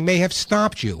shipping may have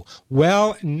stopped you.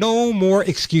 Well, no more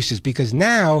excuses, because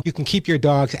now you can keep your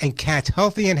dogs and cats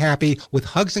healthy and happy with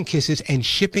Hugs and Kisses, and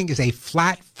shipping is a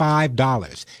flat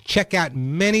 $5. Check out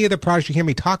many of the products you hear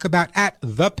me talk about at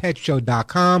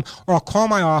ThePetShow.com, or call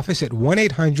my office at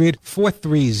 1-800-430-4847,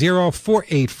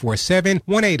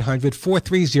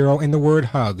 1-800-430 and the word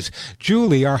HUGS.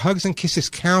 Julie, our Hugs and Kisses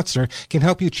counselor, can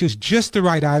help you choose just the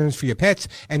right items for your pets,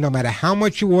 and no matter how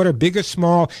much you order, big or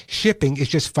small, shipping is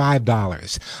just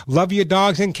 $5. Love your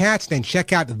dogs and cats? Then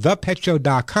check out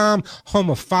ThePetShow.com,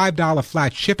 home of $5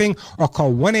 flat shipping, or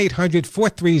call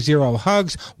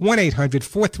 1-800-430-HUGS,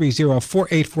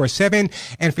 1-800-430-4847.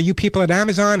 And for you people at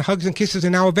Amazon, Hugs and Kisses are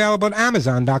now available at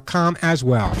Amazon.com as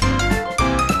well.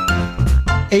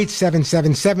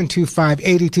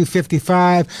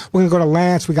 877-725-8255. We're going to go to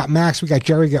Lance. We got Max. We got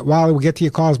Jerry. We got Wally. We'll get to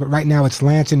your calls, but right now it's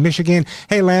Lance in Michigan.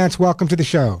 Hey, Lance, welcome to the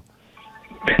show.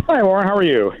 Hi, Warren. How are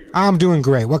you? I'm doing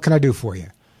great. What can I do for you?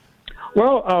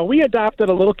 Well, we adopted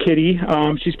a little kitty.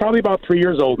 She's probably about 3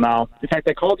 years old now. In fact,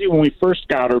 I called you when we first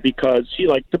got her because she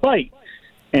liked to bite.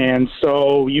 And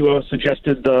so you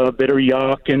suggested the bitter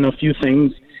yuck and a few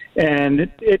things. And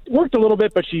it worked a little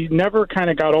bit, but she never kind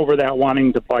of got over that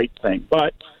wanting to bite thing.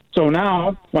 But so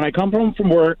now, when I come home from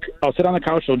work, I'll sit on the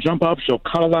couch, she'll jump up, she'll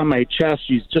cuddle on my chest.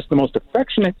 She's just the most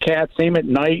affectionate cat. Same at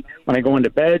night. When I go into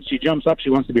bed, she jumps up, she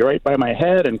wants to be right by my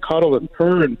head and cuddle and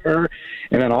purr and purr.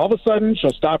 And then all of a sudden,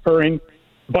 she'll stop purring,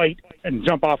 bite, and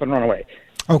jump off and run away.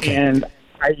 Okay. And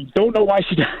I don't know why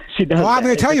she does well, I'm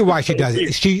going that. to tell you why she does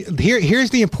it. Here's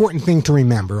the important thing to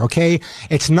remember, okay?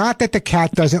 It's not that the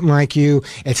cat doesn't like you.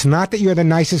 It's not that you're the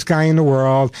nicest guy in the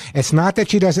world. It's not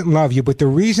that she doesn't love you. But the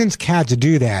reasons cats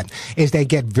do that is they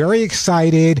get very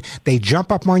excited. They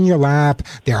jump up on your lap.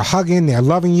 They're hugging. They're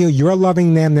loving you. You're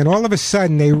loving them. Then all of a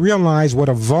sudden, they realize what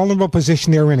a vulnerable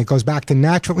position they're in. It goes back to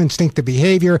natural instinctive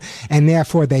behavior, and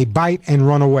therefore they bite and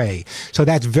run away. So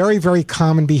that's very, very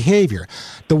common behavior.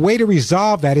 The way to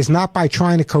resolve that is not by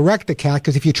trying to correct the cat,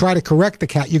 because if you try to correct the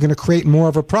cat, you're going to create more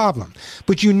of a problem.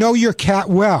 But you know your cat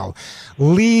well.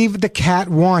 Leave the cat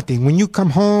wanting. When you come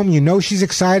home, you know she's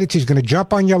excited. She's going to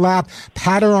jump on your lap,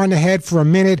 pat her on the head for a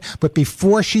minute. But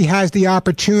before she has the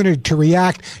opportunity to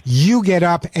react, you get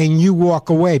up and you walk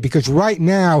away. Because right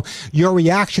now, your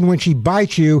reaction when she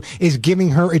bites you is giving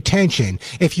her attention.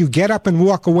 If you get up and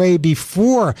walk away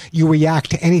before you react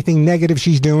to anything negative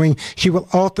she's doing, she will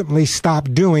ultimately stop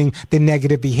doing the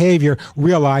negative behavior,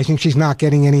 realizing she's not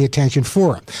getting any attention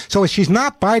for it. So if she's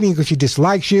not biting because she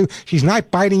dislikes you, she's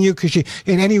not biting you because she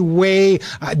in any way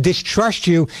distrusts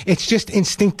you, it's just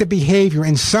instinctive behavior.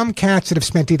 And some cats that have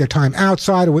spent either time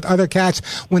outside or with other cats,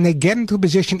 when they get into a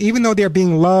position, even though they're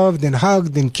being loved and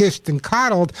hugged and kissed and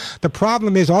coddled, the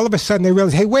problem is all of a sudden they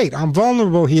realize, hey, wait, I'm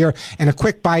vulnerable here, and a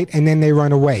quick bite, and then they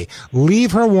run away.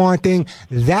 Leave her wanting.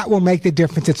 That will make the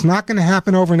difference. It's not going to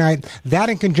happen overnight. That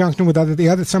in conjunction with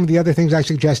some of the other things I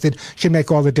suggested should make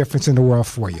all the difference in the world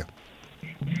for you.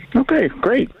 Okay,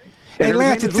 great. And hey, her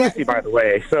Lance, name is Lucy, by the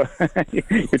way. So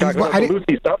you're talking about the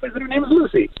Lucy stuff. Her name is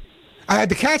Lucy.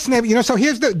 The cat's name, so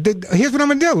here's what I'm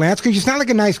going to do, Lance, because you sound like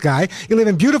a nice guy. You live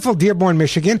in beautiful Dearborn,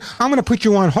 Michigan. I'm going to put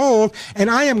you on hold,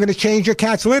 and I am going to change your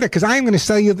cat's litter, because I am going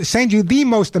to send you the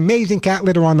most amazing cat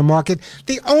litter on the market,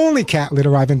 the only cat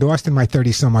litter I've endorsed in my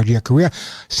 30-some-odd year career.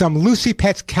 Some Lucy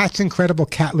Pet's Cat's Incredible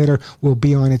cat litter will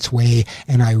be on its way,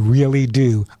 and I really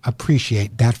do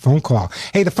appreciate that phone call.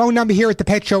 Hey, the phone number here at the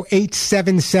Pet Show,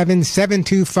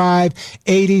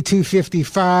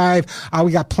 877-725-8255.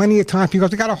 We got plenty of time for you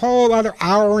guys. We got a whole other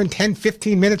hour and 10,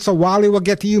 15 minutes. So Wally will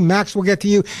get to you. Max will get to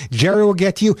you. Jerry will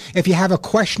get to you. If you have a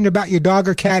question about your dog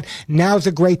or cat, now's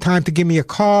a great time to give me a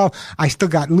call. I still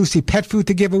got Lucy pet food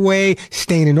to give away,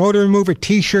 stain and odor remover,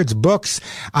 t-shirts, books,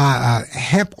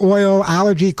 hemp oil,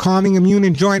 allergy, calming, immune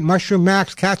and joint, mushroom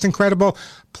max, Cat's Incredible.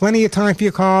 Plenty of time for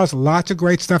your calls. Lots of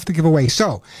great stuff to give away.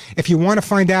 So if you want to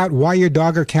find out why your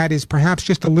dog or cat is perhaps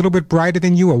just a little bit brighter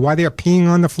than you, or why they're peeing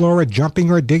on the floor or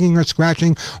jumping or digging or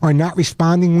scratching or not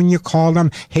responding when you call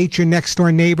them, hate your next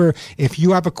door neighbor, if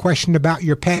you have a question about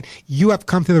your pet, you have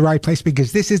come to the right place,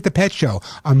 because this is The Pet Show,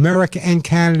 America and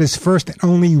Canada's first and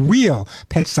only real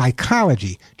pet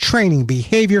psychology, training,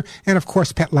 behavior, and of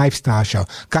course pet lifestyle show.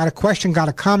 Got a question, got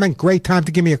a comment? Great time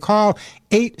to give me a call.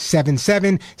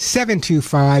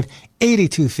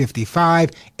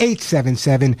 877-725-8255,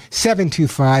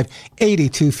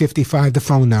 877-725-8255, the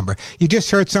phone number. You just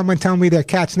heard someone tell me their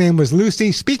cat's name was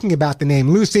Lucy. Speaking about the name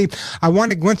Lucy, I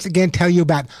want to once again tell you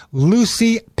about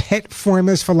Lucy Pet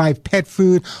Formulas for Life pet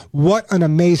food. What an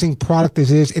amazing product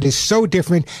this is. It is so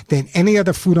different than any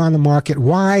other food on the market.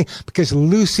 Why? Because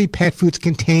Lucy pet foods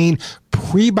contain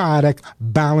prebiotic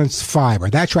balanced fiber.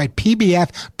 That's right,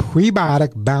 PBF,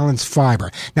 prebiotic balanced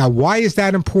fiber. Now, why is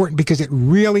that important? Because it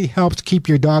really helps keep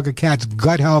your dog or cat's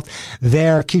gut health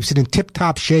there, keeps it in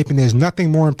tip-top shape, and there's nothing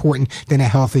more important than a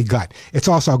healthy gut. It's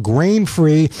also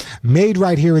grain-free, made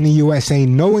right here in the USA,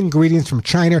 no ingredients from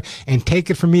China, and take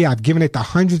it from me, I've given it to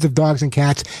hundreds of dogs and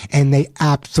cats, and they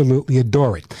absolutely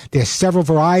adore it. There's several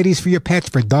varieties for your pets.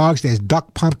 For dogs, there's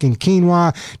duck pumpkin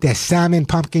quinoa, there's salmon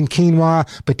pumpkin quinoa,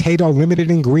 potato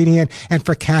limited ingredient, and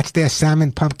for cats, there's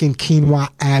salmon pumpkin quinoa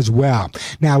as well.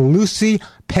 Now, Lucy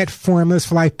Pet Formulas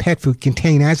for Life pet food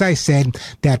contain, as I said,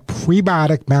 that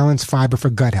prebiotic balanced fiber for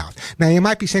gut health. Now, you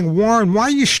might be saying, Warren, why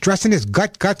are you stressing this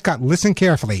gut? Listen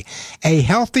carefully. A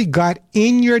healthy gut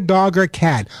in your dog or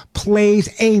cat plays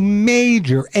a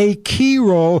key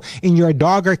role in your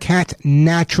dog or cat's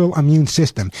natural immune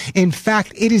system. In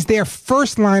fact, it is their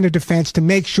first line of defense to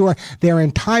make sure their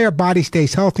entire body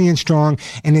stays healthy and strong,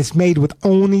 and it's made with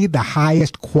only the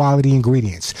highest quality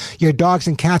ingredients. Your dogs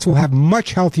and cats will have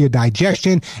much healthier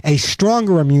digestion, a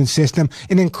stronger immune system,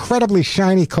 an incredibly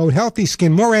shiny coat, healthy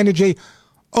skin, more energy,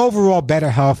 overall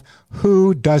better health.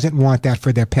 Who doesn't want that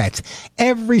for their pets?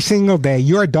 Every single day,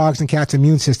 your dog's and cat's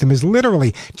immune system is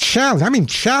literally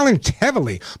challenged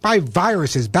heavily by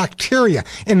viruses, bacteria,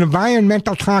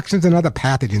 environmental toxins, and other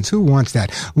pathogens. Who wants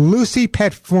that? Lucy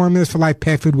Pet Formulas for Life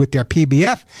pet food with their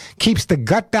PBF keeps the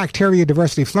gut bacteria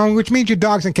diversity flowing, which means your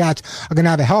dogs and cats are going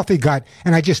to have a healthy gut,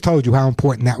 and I just told you how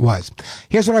important that was.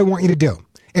 Here's what I want you to do.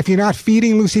 If you're not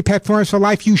feeding Lucy Pet Formulas for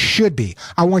Life, you should be.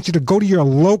 I want you to go to your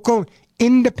local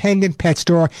independent pet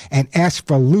store and ask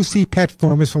for Lucy Pet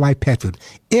Formulas for Life pet food.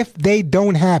 If they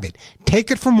don't have it, take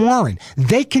it from Warren.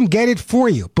 They can get it for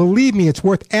you. Believe me, it's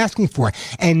worth asking for.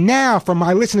 And now, for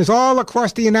my listeners all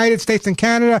across the United States and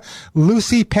Canada,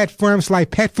 Lucy Pet Formulas for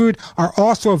Life pet food are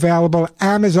also available at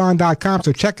Amazon.com.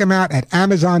 So check them out at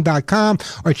Amazon.com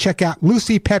or check out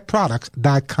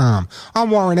LucyPetProducts.com.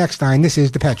 I'm Warren Eckstein. This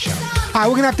is The Pet Show. All right, we're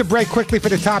going to have to break quickly for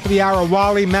the top of the hour.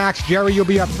 Wally, Max, Jerry, you'll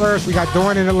be up first. We got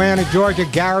Dawn in Atlanta, Georgia,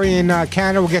 Gary in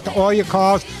Canada. We'll get to all your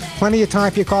calls. Plenty of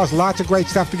time for your calls. Lots of great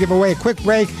stuff to give away. A quick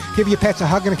break. Give your pets a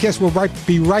hug and a kiss. We'll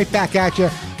be right back at you.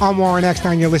 I'm Warren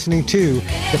Eckstein. You're listening to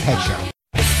The Pet Show.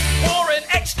 Warren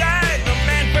Eckstein, the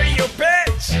man for your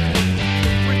pets.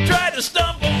 We tried to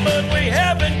stumble, but we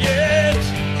haven't yet.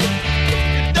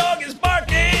 Your dog is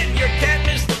barking, your cat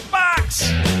missed the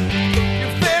box.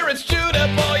 Your ferret's chewed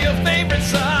up all your favorite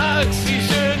socks. He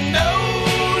sure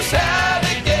knows how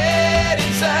to get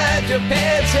inside your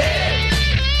pet's head.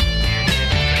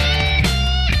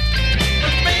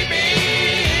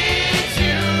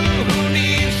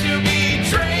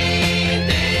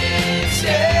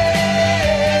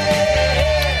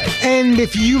 And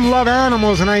if you love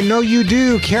animals, and I know you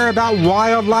do, care about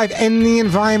wildlife and the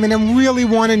environment, and really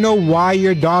want to know why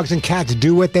your dogs and cats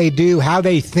do what they do, how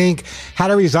they think, how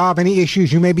to resolve any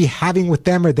issues you may be having with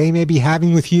them or they may be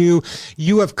having with you,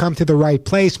 you have come to the right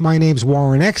place. My name's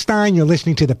Warren Eckstein. You're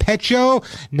listening to The Pet Show.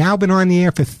 Now been on the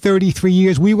air for 33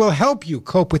 years. We will help you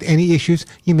cope with any issues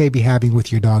you may be having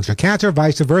with your dogs or cats, or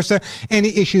vice versa,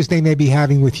 any issues they may be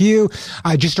having with you.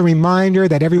 Just a reminder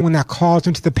that everyone that calls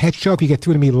into The Pet Show, if you get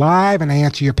through to me live and I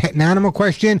answer your pet and animal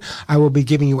question, I will be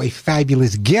giving you a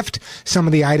fabulous gift. Some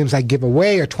of the items I give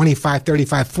away are $25,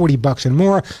 $35, $40 and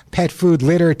more. Pet food,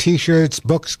 litter, t-shirts,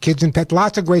 books, kids and pets,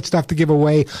 lots of great stuff to give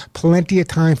away. Plenty of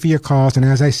time for your calls. And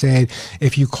as I said,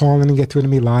 if you call in and get through to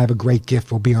me live, a great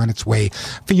gift will be on its way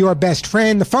for your best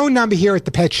friend. The phone number here at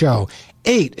The Pet Show,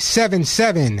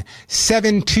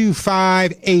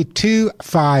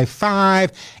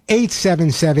 877-725-8255,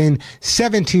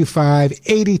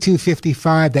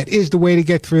 877-725-8255. That is the way to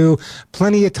get through.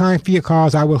 Plenty of time for your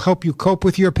calls. I will help you cope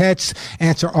with your pets,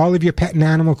 answer all of your pet and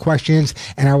animal questions,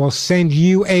 and I will send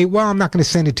you I'm not going to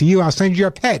send it to you. I'll send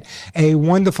your pet a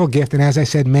wonderful gift. And as I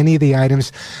said, many of the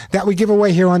items that we give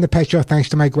away here on The Pet Show, thanks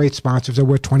to my great sponsors, are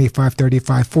worth $25, $35,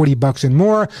 $40 and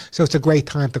more. So it's a great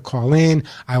time to call in.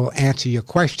 I will answer your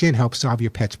question, help solve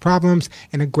your pet's problems,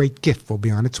 and a great gift will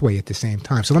be on its way at the same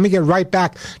time. So let me get right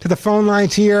back to the phone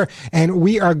lines here, and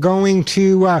we are going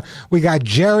to, we got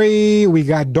Jerry, we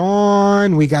got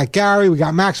Dawn, we got Gary, we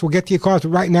got Max. We'll get to your calls, but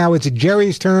right now it's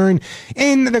Jerry's turn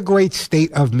in the great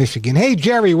state of Michigan. Hey,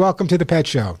 Jerry, welcome to The Pet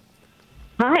Show.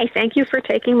 Hi, thank you for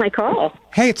taking my call.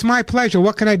 Hey, it's my pleasure.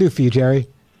 What can I do for you, Jerry?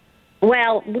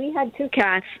 Well, we had two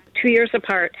cats, 2 years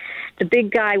apart. The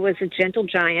big guy was a gentle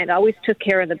giant, always took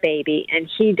care of the baby, and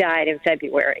he died in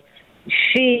February.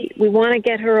 We want to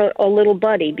get her a little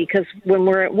buddy because when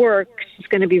we're at work, she's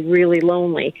going to be really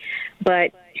lonely.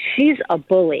 But she's a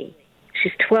bully.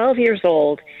 She's 12 years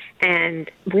old, and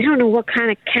we don't know what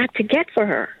kind of cat to get for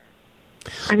her.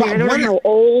 I mean, I don't know how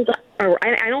old, or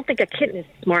I don't think a kitten is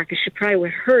smart because she probably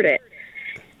would hurt it.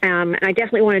 And I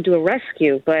definitely want to do a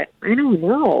rescue, but I don't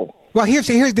know. Well,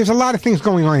 there's a lot of things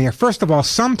going on here. First of all,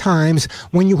 sometimes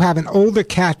when you have an older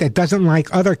cat that doesn't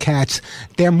like other cats,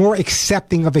 they're more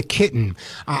accepting of a kitten.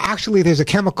 Actually, there's a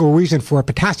chemical reason for it,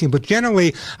 potassium, but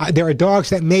generally, there are dogs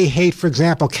that may hate, for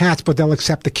example, cats, but they'll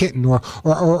accept the kitten, or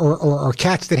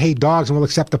cats that hate dogs and will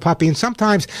accept the puppy. And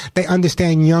sometimes they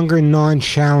understand younger,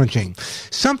 non-challenging.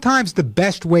 Sometimes the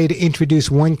best way to introduce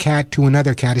one cat to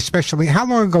another cat, especially, how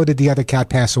long ago did the other cat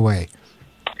pass away?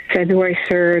 February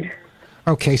 3rd.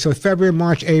 Okay, so February,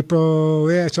 March,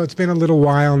 April. Yeah, so it's been a little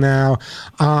while now.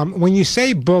 When you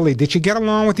say bully, did you get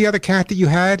along with the other cat that you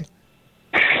had?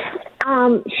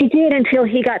 She did until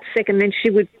he got sick, and then she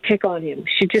would pick on him.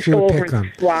 She'd just go over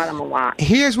and swat him a lot.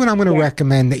 Here's what I'm going to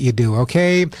recommend that you do,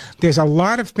 okay? There's a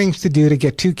lot of things to do to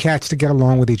get two cats to get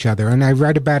along with each other, and I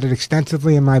read about it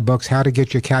extensively in my books, How to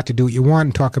Get Your Cat to Do What You Want,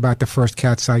 and talk about the first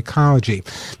cat psychology.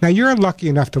 Now, you're lucky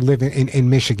enough to live in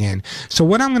Michigan, so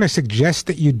what I'm going to suggest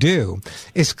that you do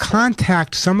is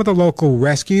contact some of the local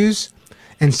rescues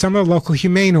and some of the local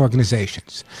humane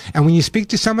organizations. And when you speak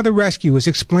to some of the rescuers,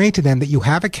 explain to them that you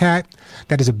have a cat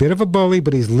that is a bit of a bully,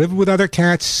 but he's lived with other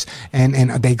cats, and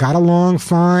they got along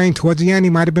fine. Towards the end, he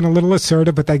might have been a little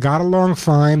assertive, but they got along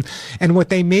fine. And what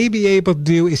they may be able to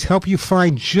do is help you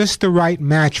find just the right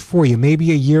match for you,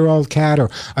 maybe a year-old cat or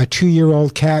a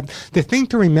 2-year-old cat. The thing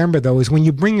to remember, though, is when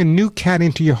you bring a new cat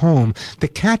into your home, the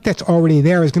cat that's already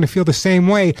there is going to feel the same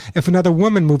way if another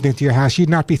woman moved into your house. You'd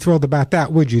not be thrilled about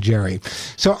that, would you, Jerry?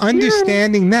 So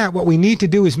understanding that, what we need to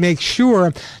do is make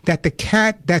sure that the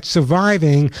cat that's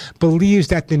surviving believes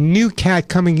that the new cat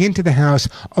coming into the house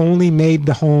only made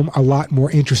the home a lot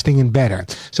more interesting and better.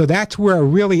 So that's where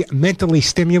really mentally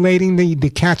stimulating the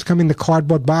cats come in the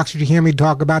cardboard boxes. You hear me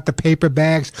talk about the paper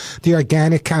bags, the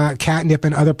organic catnip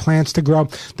and other plants to grow.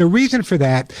 The reason for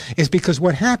that is because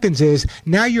what happens is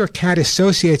now your cat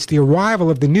associates the arrival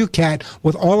of the new cat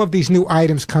with all of these new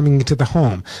items coming into the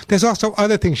home. There's also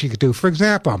other things you could do. For example,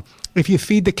 if you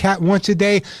feed the cat once a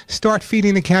day, start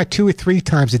feeding the cat 2 or 3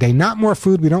 times a day. Not more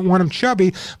food. We don't want him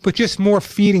chubby, but just more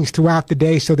feedings throughout the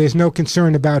day so there's no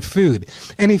concern about food.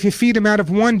 And if you feed him out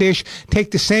of one dish, take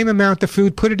the same amount of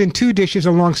food, put it in 2 dishes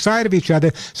alongside of each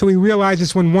other so he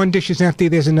realizes when one dish is empty,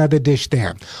 there's another dish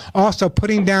there. Also,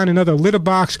 putting down another litter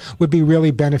box would be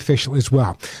really beneficial as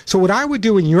well. So what I would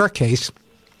do in your case,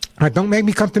 don't make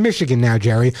me come to Michigan now,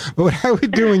 Jerry. But what I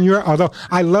would do although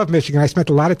I love Michigan, I spent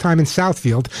a lot of time in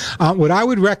Southfield. What I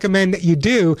would recommend that you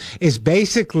do is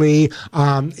basically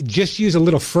just use a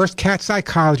little first cat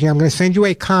psychology. I'm going to send you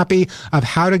a copy of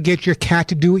How to Get Your Cat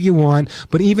to Do What You Want.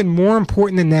 But even more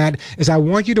important than that is I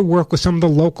want you to work with some of the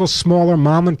local, smaller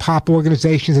mom and pop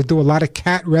organizations that do a lot of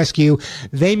cat rescue.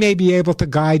 They may be able to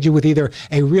guide you with either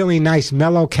a really nice,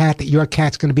 mellow cat that your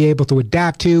cat's going to be able to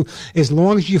adapt to, as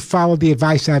long as you follow the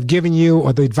advice I've given you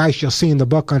or the advice you'll see in the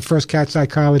book on first cat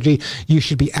psychology. You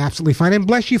should be absolutely fine. And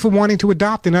bless you for wanting to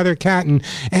adopt another cat.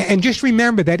 And just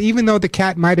remember that even though the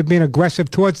cat might have been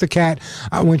aggressive towards the cat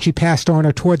when she passed on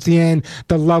or towards the end,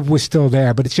 the love was still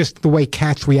there. But it's just the way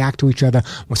cats react to each other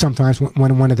sometimes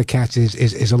when one of the cats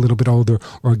is a little bit older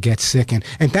or gets sick. And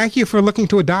thank you for looking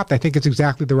to adopt. I think it's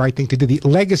exactly the right thing to do. The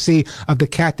legacy of the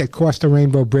cat that crossed the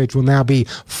Rainbow Bridge will now be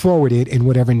forwarded in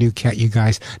whatever new cat you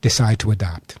guys decide to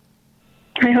adopt.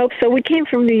 I hope so. We came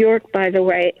from New York, by the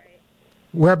way.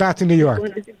 Whereabouts in New York?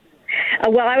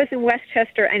 Well, I was in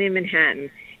Westchester and in Manhattan.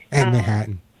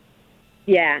 Manhattan.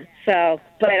 Yeah,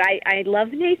 but I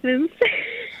love Nathan's.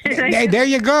 There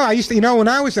you go. I used to, when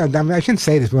I was, I shouldn't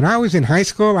say this, when I was in high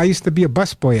school, I used to be a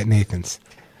busboy at Nathan's.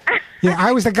 Yeah,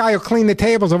 I was the guy who cleaned the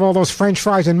tables of all those French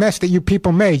fries and mess that you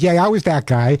people made. Yeah, I was that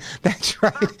guy. That's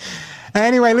right.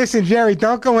 Anyway, listen, Jerry,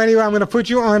 don't go anywhere. I'm going to put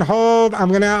you on hold.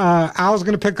 Al's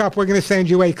going to pick up. We're going to send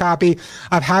you a copy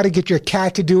of How to Get Your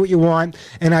Cat to Do What You Want.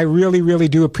 And I really, really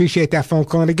do appreciate that phone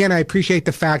call. And again, I appreciate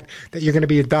the fact that you're going to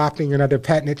be adopting another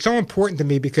pet. And it's so important to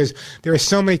me because there are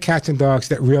so many cats and dogs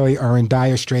that really are in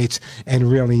dire straits and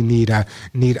really need a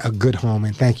good home.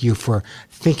 And thank you for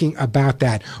thinking about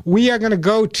that. We are going to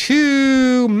go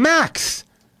to Max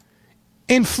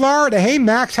in Florida. Hey,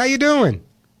 Max, how you doing?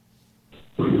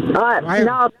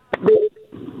 No,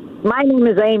 my name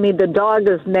is Amy. The dog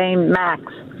is named Max.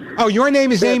 Oh, your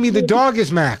name is Amy. The dog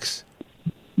is Max.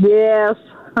 Yes.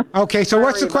 Okay, so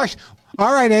what's the question?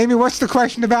 All right, Amy, what's the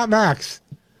question about Max?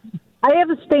 I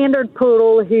have a standard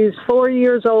poodle. He's 4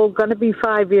 years old, going to be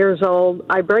 5 years old.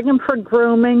 I bring him for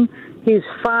grooming. He's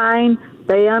fine.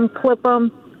 They unclip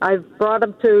him. I've brought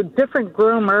him to different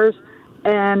groomers,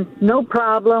 and no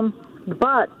problem.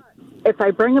 But if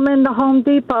I bring him into Home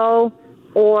Depot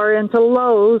or into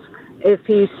Lowe's, if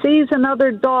he sees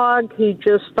another dog, he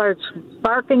just starts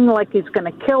barking like he's going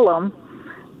to kill him.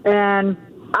 And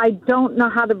I don't know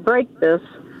how to break this.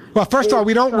 Well, first of all,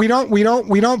 we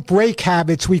don't break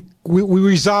habits. We we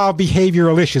resolve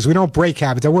behavioral issues. We don't break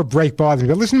habits. That word break bothers me.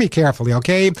 But listen to me carefully,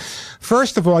 okay?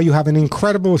 First of all, you have an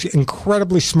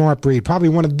incredibly smart breed. Probably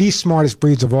one of the smartest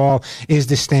breeds of all is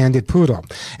the standard poodle.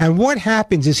 And what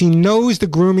happens is he knows the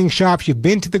grooming shops. You've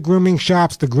been to the grooming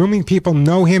shops. The grooming people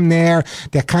know him there.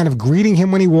 They're kind of greeting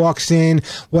him when he walks in.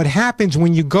 What happens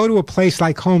when you go to a place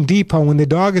like Home Depot, when the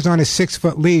dog is on a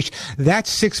 6-foot leash, that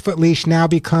 6-foot leash now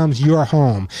becomes your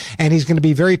home. And he's going to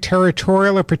be very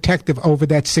territorial or protective over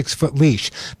that 6-foot leash.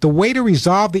 The way to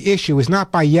resolve the issue is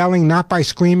not by yelling, not by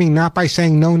screaming, not by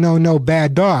saying, no, no, no,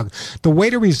 bad dog. The way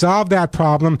to resolve that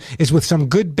problem is with some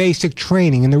good basic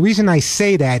training. And the reason I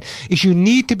say that is you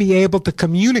need to be able to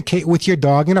communicate with your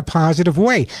dog in a positive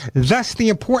way. Thus the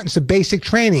importance of basic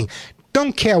training.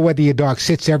 Don't care whether your dog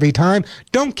sits every time.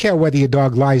 Don't care whether your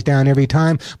dog lies down every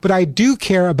time. But I do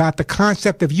care about the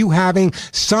concept of you having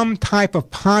some type of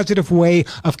positive way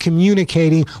of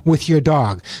communicating with your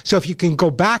dog. So if you can go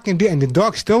back and the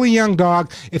dog's still a young dog,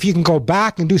 if you can go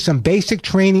back and do some basic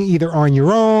training either on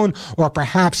your own or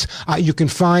perhaps you can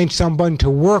find someone to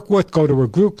work with, go to a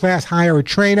group class, hire a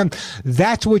trainer,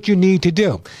 that's what you need to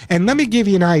do. And let me give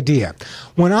you an idea.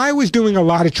 When I was doing a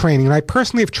lot of training, and I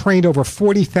personally have trained over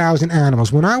 40,000 animals,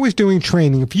 when I was doing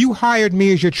training, if you hired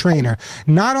me as your trainer,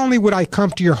 not only would I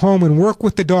come to your home and work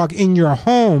with the dog in your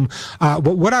home,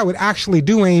 but what I would actually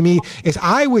do, Amy, is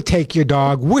I would take your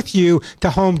dog with you to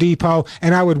Home Depot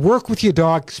and I would work with your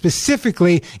dog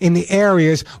specifically in the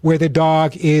areas where the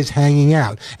dog is hanging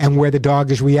out and where the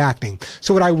dog is reacting.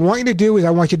 So what I want you to do is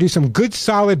I want you to do some good,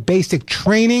 solid, basic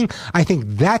training. I think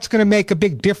that's going to make a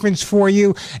big difference for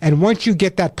you. And once you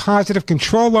get that positive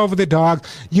control over the dog,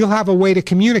 you'll have a way to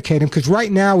communicate him, because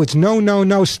right now it's no, no,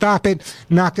 no, stop it,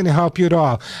 not going to help you at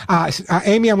all.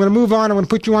 Amy, I'm going to move on. I'm going to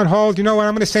put you on hold. You know what?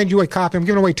 I'm going to send you a copy. I'm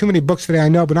giving away too many books today, I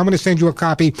know, but I'm going to send you a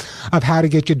copy of How to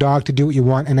Get Your Dog to Do What You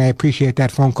Want, and I appreciate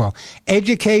that phone call.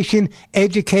 Education,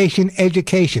 education,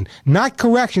 education. Not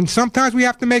correction. Sometimes we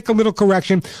have to make a little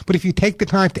correction, but if you take the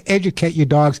time to educate your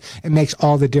dogs, it makes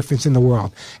all the difference in the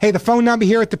world. Hey, the phone number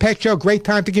here at the Pet Show, great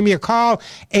time to give me a call,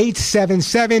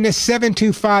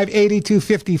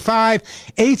 877-725-8255,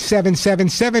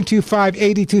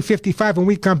 877-725-8255. When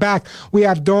we come back, we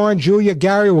have Dawn, Julia,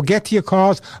 Gary. We'll get to your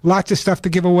calls. Lots of stuff to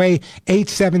give away.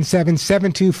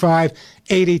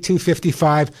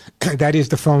 877-725-8255. That is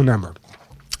the phone number.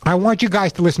 I want you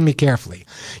guys to listen to me carefully.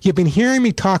 You've been hearing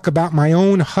me talk about my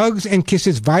own Hugs and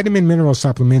Kisses vitamin mineral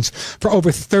supplements for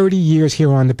over 30 years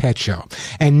here on The Pet Show.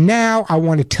 And now I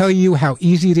want to tell you how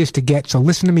easy it is to get, so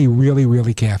listen to me really,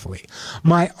 really carefully.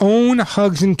 My own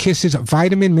Hugs and Kisses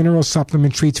vitamin mineral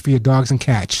supplement treats for your dogs and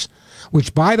cats,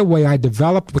 which, by the way, I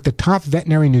developed with the top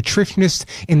veterinary nutritionists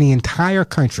in the entire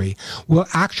country, will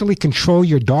actually control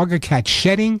your dog or cat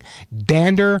shedding,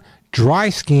 dander, dry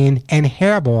skin, and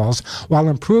hairballs while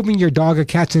improving your dog or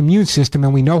cat's immune system,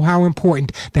 and we know how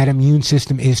important that immune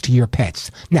system is to your pets.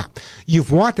 Now,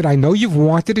 I know you've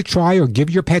wanted to try or give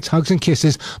your pets Hugs and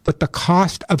Kisses, but the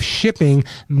cost of shipping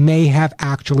may have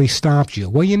actually stopped you.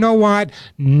 Well, you know what?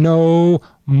 No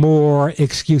more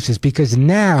excuses, because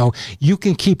now you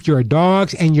can keep your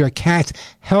dogs and your cats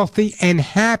healthy and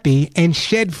happy and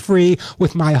shed free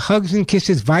with my Hugs and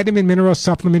Kisses vitamin mineral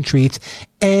supplement treats,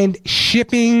 and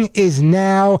shipping is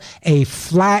now a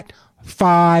flat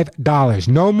 $5.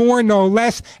 No more, no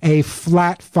less, a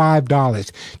flat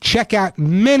 $5. Check out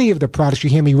many of the products you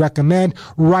hear me recommend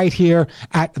right here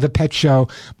at The Pet Show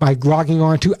by logging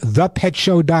on to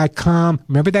ThePetShow.com.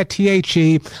 Remember that THE,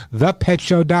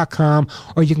 ThePetShow.com,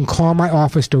 or you can call my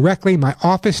office directly. My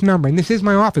office number, and this is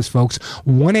my office, folks,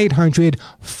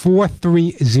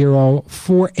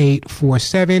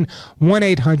 1-800-430-4847,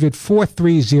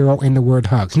 1-800-430 in the word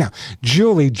hugs. Now,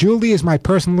 Julie is my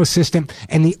personal assistant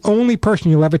and the only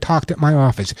person you'll ever talk to at my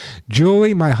office.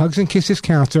 Julie, my Hugs and Kisses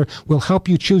counselor, will help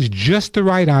you choose just the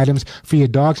right items for your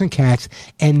dogs and cats,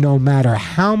 and no matter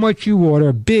how much you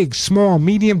order, big, small,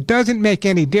 medium, doesn't make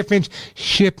any difference.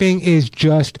 Shipping is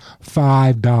just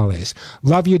 $5.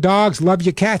 Love your dogs, love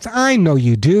your cats? I know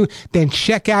you do. Then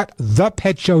check out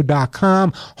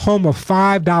ThePetShow.com, home of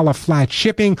 $5 flat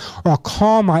shipping, or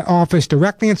call my office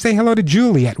directly and say hello to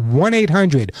Julie at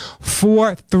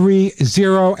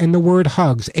 1-800-430 and the word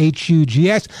hugs, HUGS.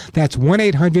 That's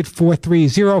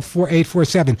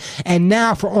 1-800-430-4847. And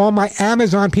now for all my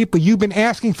Amazon people, you've been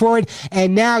asking for it.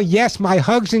 And now, yes, my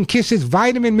Hugs and Kisses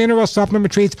vitamin mineral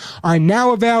supplement treats are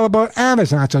now available at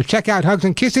Amazon. So check out Hugs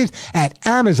and Kisses at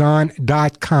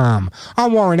Amazon.com.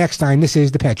 I'm Warren Eckstein. This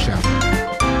is The Pet Show.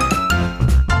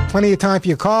 plenty of time for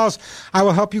your calls. I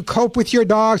will help you cope with your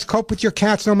dogs, cope with your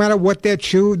cats, no matter what they're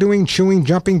doing, chewing,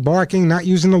 jumping, barking, not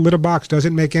using the litter box.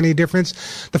 Doesn't make any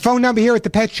difference. The phone number here at The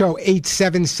Pet Show,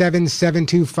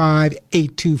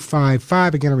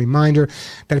 877-725-8255. Again, a reminder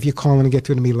that if you call in and get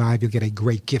through to me live, you'll get a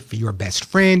great gift for your best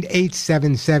friend.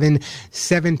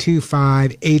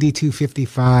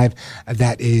 877-725-8255.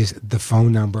 That is the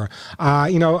phone number.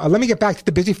 Let me get back to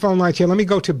the busy phone lines here. Let me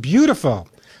go to beautiful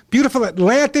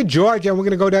Atlanta, Georgia, and we're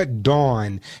going to go to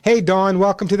Dawn. Hey, Dawn,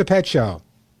 welcome to The Pet Show.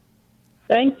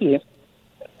 Thank you.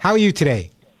 How are you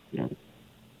today?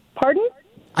 Pardon?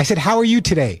 I said, how are you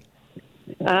today?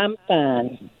 I'm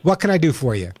fine. What can I do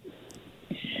for you?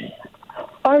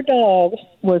 Our dog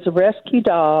was a rescue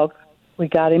dog. We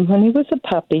got him when he was a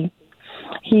puppy.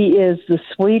 He is the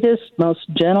sweetest, most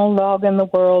gentle dog in the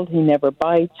world. He never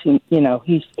bites. He's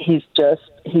just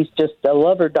a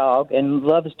lover dog and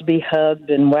loves to be hugged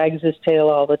and wags his tail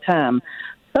all the time.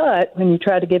 But when you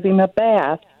try to give him a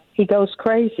bath, he goes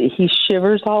crazy. He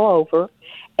shivers all over,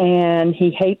 and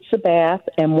he hates the bath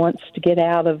and wants to get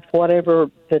out of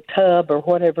whatever the tub or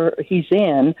whatever he's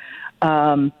in,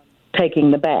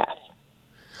 taking the bath.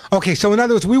 Okay, so in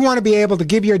other words, we want to be able to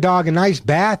give your dog a nice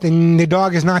bath, and the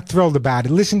dog is not thrilled about it.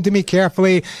 Listen to me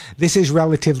carefully. This is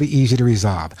relatively easy to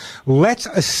resolve. Let's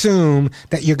assume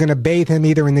that you're going to bathe him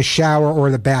either in the shower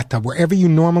or the bathtub. Wherever you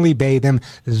normally bathe him,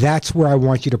 that's where I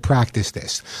want you to practice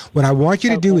this. What I want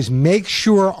you to do is make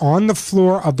sure on the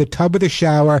floor of the tub or the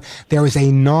shower there is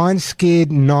a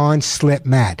non-skid, non-slip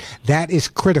mat. That is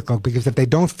critical, because if they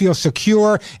don't feel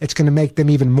secure, it's going to make them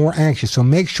even more anxious. So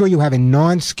make sure you have a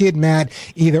non-skid mat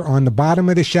either on the bottom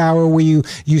of the shower where you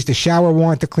use the shower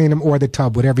wand to clean them, or the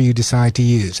tub, whatever you decide to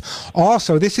use.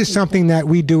 Also, this is something that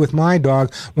we do with my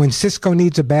dog. When Cisco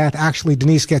needs a bath, actually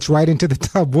Denise gets right into the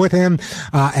tub with him,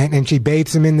 and she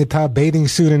bathes him in the tub, bathing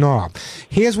suit and all.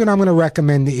 Here's what I'm going to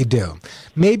recommend that you do.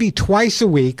 Maybe twice a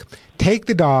week, take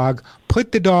the dog,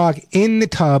 put the dog in the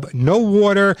tub, no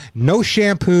water, no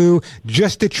shampoo,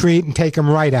 just a treat, and take him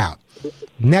right out.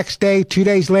 Next day, 2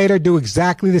 days later, do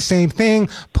exactly the same thing.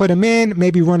 Put him in,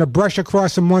 maybe run a brush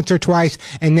across him once or twice,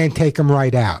 and then take him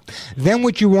right out. Then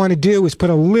what you want to do is put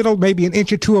a little, maybe an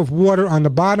inch or two of water on the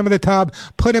bottom of the tub,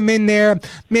 put him in there,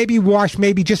 maybe wash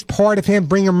maybe just part of him,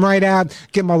 bring him right out,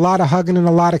 give him a lot of hugging and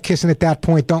a lot of kissing at that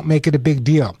point. Don't make it a big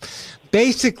deal.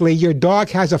 Basically, your dog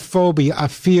has a phobia, a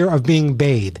fear of being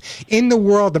bathed. In the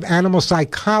world of animal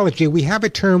psychology, we have a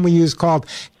term we use called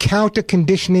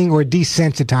counter-conditioning or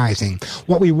desensitizing.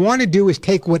 What we want to do is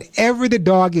take whatever the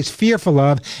dog is fearful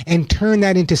of and turn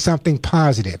that into something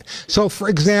positive. So, for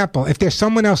example, if there's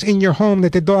someone else in your home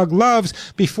that the dog loves,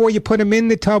 before you put him in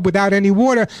the tub without any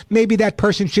water, maybe that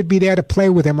person should be there to play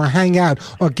with him or hang out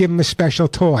or give him a special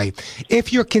toy.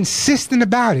 If you're consistent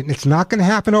about it, and it's not going to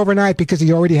happen overnight because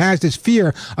he already has this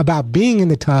fear about being in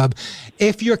the tub,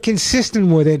 if you're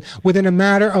consistent with it, within a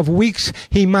matter of weeks,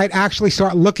 he might actually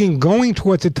start going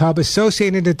towards the tub,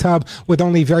 associating the tub with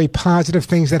only very positive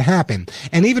things that happen.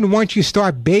 And even once you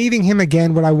start bathing him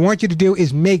again, what I want you to do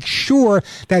is make sure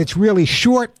that it's really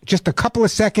short, just a couple of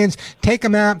seconds, take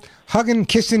him out, hugging,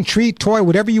 kissing, treat, toy,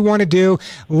 whatever you want to do.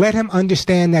 Let him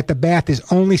understand that the bath is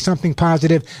only something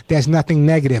positive. There's nothing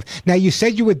negative. Now, you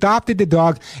said you adopted the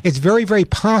dog. It's very, very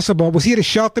possible. Was he at a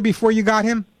shelter before you got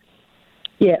him?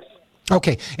 Yes.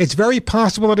 Okay, it's very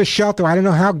possible at a shelter. I don't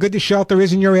know how good the shelter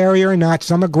is in your area or not.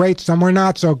 Some are great, some are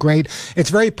not so great. It's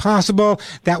very possible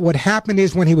that what happened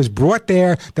is when he was brought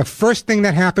there, the first thing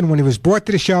that happened when he was brought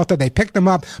to the shelter, they picked him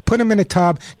up, put him in a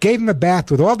tub, gave him a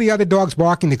bath with all the other dogs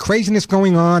barking, the craziness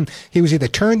going on. He was either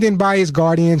turned in by his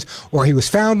guardians or he was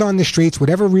found on the streets,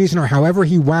 whatever reason or however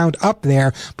he wound up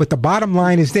there. But the bottom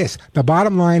line is this. The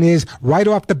bottom line is, right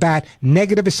off the bat,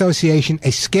 negative association,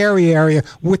 a scary area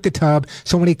with the tub.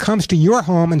 So when he comes to your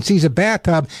home and sees a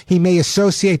bathtub, he may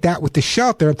associate that with the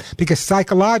shelter, because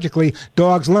psychologically,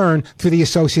 dogs learn through the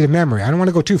associative memory. I don't want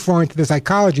to go too far into the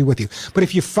psychology with you, but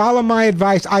if you follow my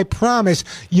advice, I promise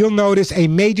you'll notice a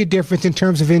major difference in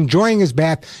terms of enjoying his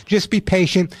bath. Just be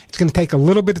patient. It's going to take a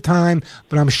little bit of time,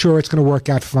 but I'm sure it's going to work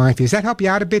out fine for you. Does that help you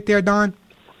out a bit there, Don?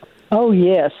 Oh,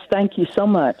 yes. Thank you so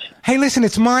much. Hey, listen,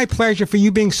 it's my pleasure for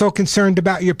you being so concerned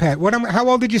about your pet. How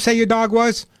old did you say your dog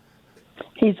was?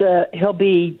 He'll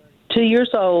be 2 years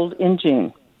old in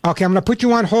June. Okay, I'm going to put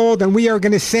you on hold, and we are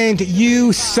going to send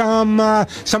you some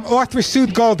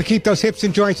Arthrosuit Gold to keep those hips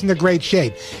and joints in the great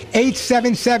shape.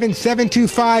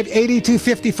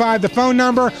 877-725-8255, the phone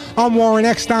number. I'm Warren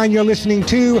Eckstein. You're listening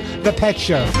to The Pet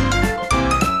Show.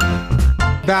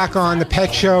 back on The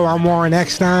Pet Show. I'm Warren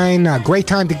Eckstein. Great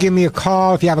time to give me a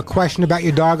call if you have a question about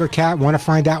your dog or cat, want to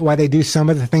find out why they do some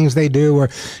of the things they do, or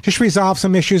just resolve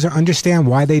some issues or understand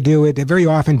why they do it. Very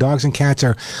often, dogs and cats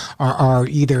are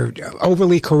either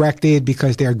overly corrected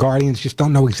because their guardians just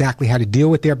don't know exactly how to deal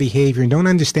with their behavior and don't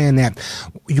understand that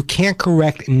you can't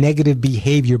correct negative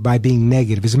behavior by being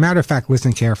negative. As a matter of fact,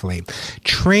 listen carefully.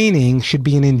 Training should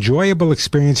be an enjoyable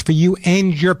experience for you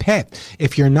and your pet.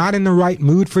 If you're not in the right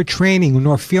mood for training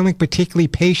nor feeling particularly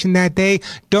patient that day,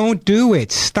 don't do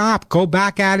it. Stop. Go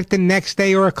back at it the next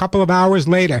day or a couple of hours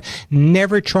later.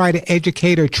 Never try to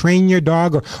educate or train your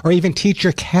dog or even teach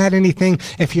your cat anything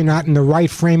if you're not in the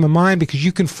right frame of mind, because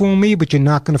you can fool me, but you're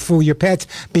not going to fool your pets.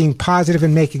 Being positive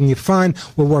and making it fun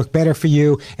will work better for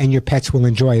you, and your pets will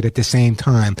enjoy it at the same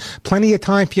time. Plenty of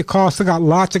time for your call. Still got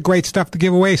lots of great stuff to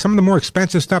give away. Some of the more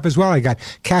expensive stuff as well. I got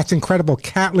Cat's Incredible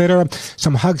Cat Litter,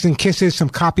 some hugs and kisses, some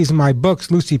copies of my books,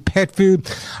 Lucy Pet Food,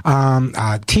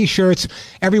 T-shirts.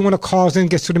 Everyone who calls in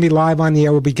gets to be live on the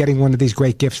air will be getting one of these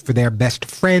great gifts for their best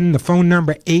friend. The phone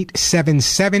number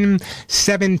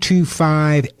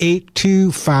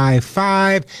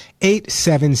 877-725-8255.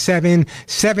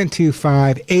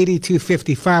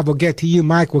 877-725-8255. We'll get to you,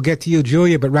 Mike. We'll get to you,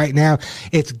 Julia. But right now,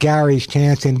 it's Gary's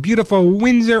chance in beautiful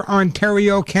Windsor,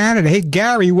 Ontario, Canada. Hey,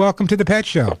 Gary, welcome to The Pet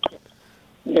Show.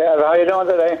 Yeah, how you doing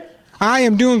today? I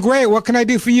am doing great. What can I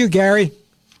do for you, Gary?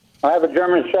 I have a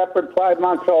German Shepherd, 5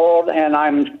 months old, and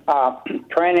I'm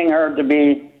training her to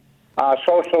be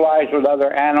socialized with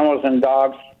other animals and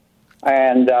dogs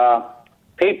and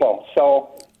people.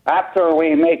 So after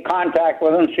we make contact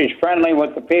with them, she's friendly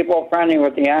with the people, friendly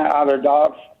with the other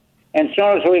dogs. And as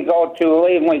soon as we go to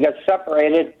leave and we get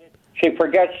separated, she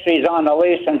forgets she's on the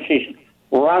leash and she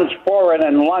runs forward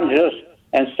and lunges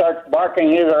and starts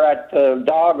barking either at the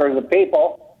dog or the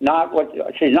people.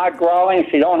 She's not growling.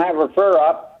 She don't have her fur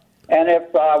up. And if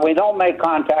we don't make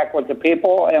contact with the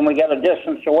people and we get a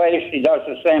distance away, she does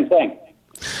the same thing.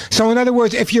 So in other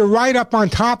words, if you're right up on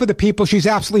top of the people, she's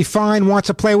absolutely fine, wants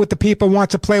to play with the people,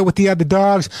 wants to play with the other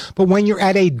dogs. But when you're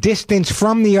at a distance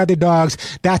from the other dogs,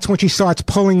 that's when she starts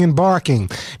pulling and barking.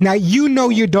 Now, you know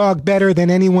your dog better than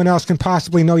anyone else can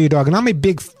possibly know your dog. And I'm a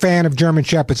big fan of German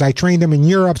Shepherds. I trained them in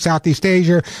Europe, Southeast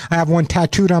Asia. I have one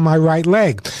tattooed on my right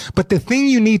leg. But the thing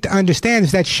you need to understand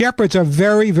is that Shepherds are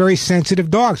very, very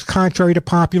sensitive dogs, contrary to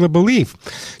popular belief.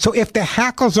 So if the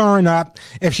hackles aren't up,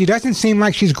 if she doesn't seem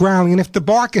like she's growling, and if the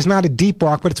bark is not a deep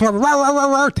bark, but it's more of a rah, rah, rah,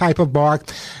 rah type of bark,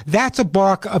 that's a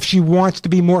bark of she wants to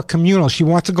be more communal. She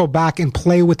wants to go back and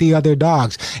play with the other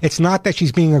dogs. It's not that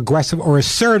she's being aggressive or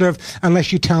assertive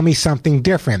unless you tell me something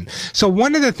different. So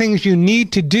one of the things you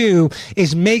need to do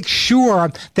is make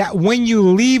sure that when you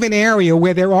leave an area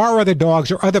where there are other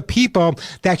dogs or other people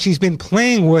that she's been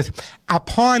playing with,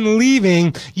 upon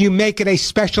leaving, you make it a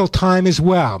special time as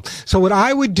well. So what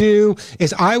I would do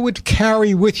is I would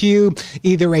carry with you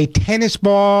either a tennis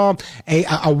ball,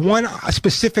 a one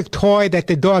specific toy that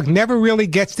the dog never really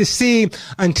gets to see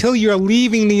until you're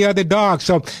leaving the other dogs.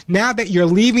 So now that you're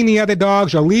leaving the other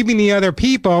dogs or leaving the other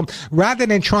people, rather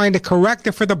than trying to correct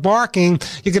her for the barking,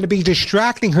 you're going to be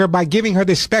distracting her by giving her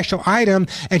this special item,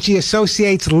 and she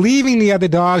associates leaving the other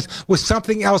dogs with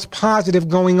something else positive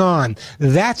going on.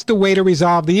 That's the way to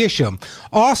resolve the issue.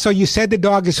 Also, you said the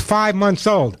dog is 5 months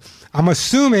old. I'm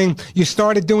assuming you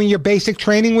started doing your basic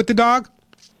training with the dog?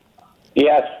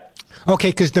 Yes. Okay,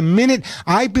 because the minute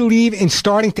I believe in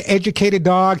starting to educate a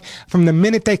dog, from the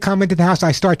minute they come into the house,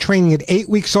 I start training at 8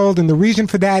 weeks old. And the reason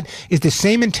for that is the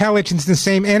same intelligence, the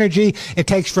same energy it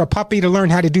takes for a puppy to learn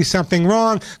how to do something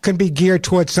wrong can be geared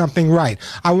towards something right.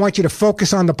 I want you to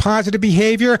focus on the positive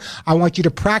behavior. I want you to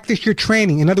practice your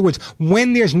training. In other words,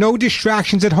 when there's no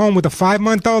distractions at home with a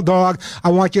 5-month-old dog,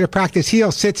 I want you to practice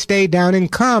heel, sit, stay, down,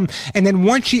 and come. And then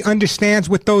once she understands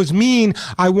what those mean,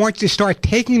 I want you to start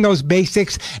taking those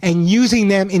basics and using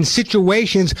them in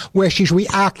situations where she's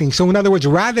reacting. So in other words,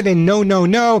 rather than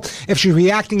no, if she's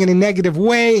reacting in a negative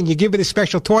way and you give her the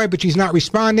special toy but she's not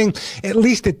responding, at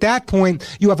least at that point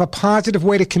you have a positive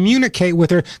way to communicate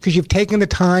with her because you've taken the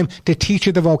time to teach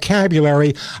her the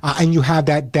vocabulary and you have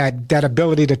that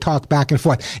ability to talk back and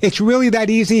forth. It's really that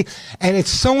easy, and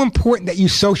it's so important that you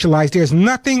socialize. There's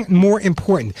nothing more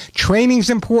important. Training's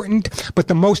important, but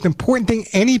the most important thing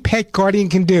any pet guardian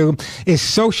can do is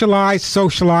socialize,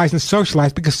 and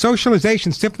socialize, because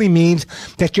socialization simply means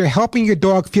that you're helping your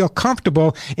dog feel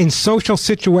comfortable in social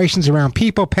situations around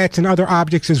people, pets, and other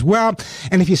objects as well.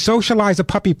 And if you socialize a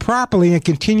puppy properly and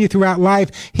continue throughout life,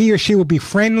 he or she will be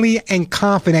friendly and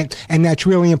confident, and that's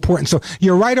really important. So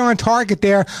you're right on target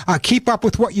there. Keep up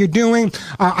with what you're doing.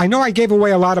 I know I gave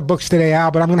away a lot of books today,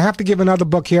 Al, but I'm going to have to give another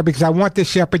book here because I want this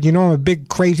shepherd. You know, I'm a big,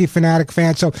 crazy, fanatic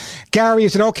fan. So, Gary,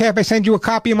 is it okay if I send you a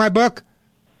copy of my book?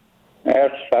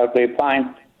 Yes, that'll be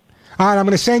fine. All right, I'm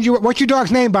going to send you. What's your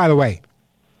dog's name, by the way?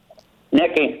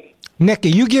 Nikki.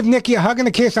 Nikki, you give Nikki a hug and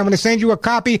a kiss. I'm going to send you a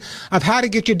copy of How to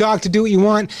Get Your Dog to Do What You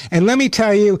Want. And let me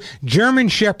tell you, German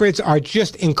Shepherds are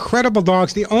just incredible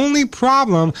dogs. The only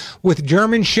problem with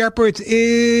German Shepherds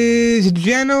is,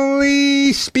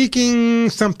 generally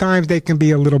speaking, sometimes they can be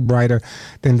a little brighter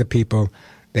than the people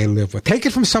they live with. Take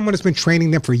it from someone who's been training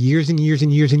them for years and years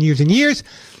and years and years and years.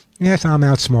 Yes, I'm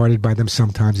outsmarted by them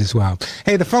sometimes as well.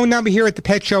 Hey, the phone number here at the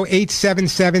Pet Show,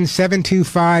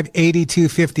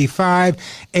 877-725-8255,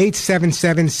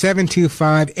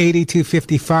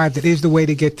 877-725-8255. That is the way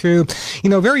to get through. You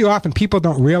know, very often people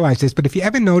don't realize this, but if you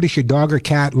ever notice your dog or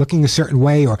cat looking a certain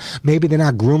way, or maybe they're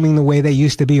not grooming the way they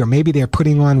used to be, or maybe they're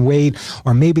putting on weight,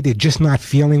 or maybe they're just not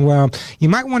feeling well, you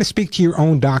might want to speak to your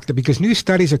own doctor, because new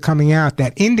studies are coming out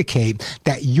that indicate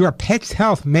that your pet's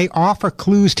health may offer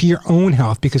clues to your own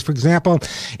health. Because, for example,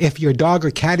 if your dog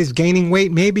or cat is gaining weight,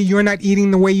 maybe you're not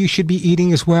eating the way you should be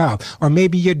eating as well. Or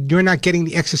maybe you're not getting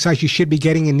the exercise you should be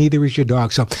getting, and neither is your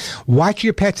dog. So watch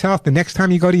your pet's health. The next time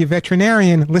you go to your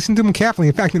veterinarian, listen to them carefully.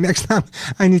 In fact, the next time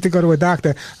I need to go to a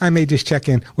doctor, I may just check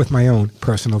in with my own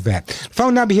personal vet.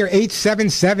 Phone number here,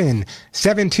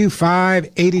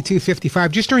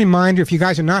 877-725-8255. Just a reminder, if you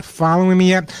guys are not following me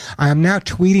yet, I am now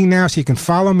tweeting now, so you can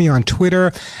follow me on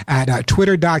Twitter at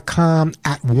twitter.com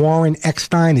 @Warren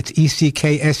Eckstein. It's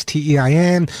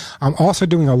ECKSTEIN. I'm also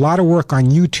doing a lot of work on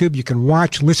YouTube. You can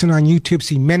watch, listen on YouTube,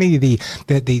 see many of the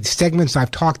segments I've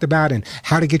talked about and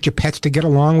how to get your pets to get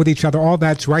along with each other. All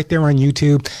that's right there on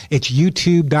YouTube. It's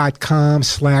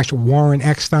youtube.com/Warren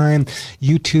Eckstein,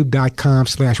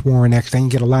 youtube.com/Warren Eckstein. You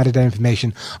can get a lot of that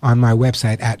information on my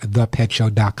website at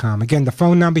ThePetShow.com. Again, the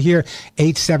phone number here,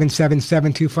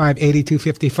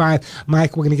 877-725-8255.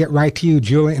 Mike, we're going to get right to you.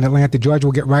 Julia in Atlanta, Georgia,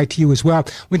 will get right to you as well.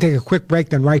 We're going to take a quick break,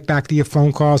 then right back to your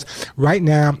phone calls. Right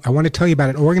now, I want to tell you about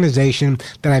an organization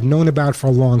that I've known about for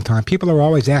a long time. People are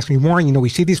always asking me, Warren, you know, we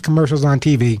see these commercials on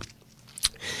TV.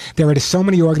 There are so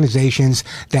many organizations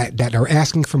that are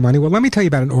asking for money. Well, let me tell you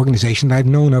about an organization that I've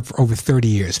known of for over 30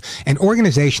 years. An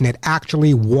organization that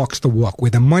actually walks the walk, where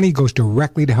the money goes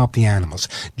directly to help the animals.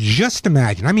 Just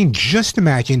imagine,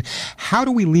 how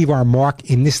do we leave our mark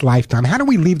in this lifetime? How do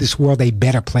we leave this world a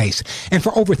better place? And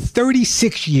for over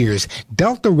 36 years,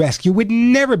 Delta Rescue would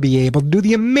never be able to do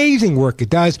the amazing work it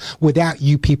does without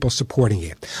you people supporting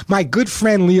it. My good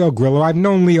friend Leo Grillo, I've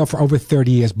known Leo for over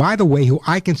 30 years, by the way, who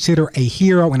I consider a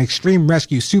hero, an extreme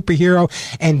rescue superhero,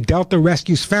 and Delta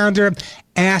Rescue's founder,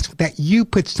 ask that you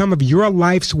put some of your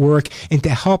life's work into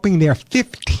helping their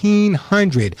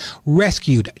 1,500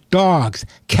 rescued dogs,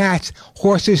 cats,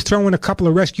 horses, throw in a couple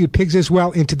of rescued pigs as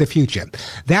well into the future.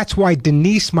 That's why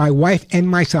Denise, my wife, and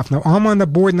myself, now I'm on the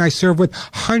board and I serve with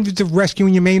hundreds of rescue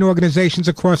and humane organizations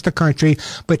across the country,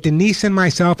 but Denise and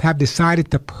myself have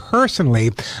decided to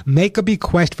personally make a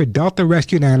bequest for Delta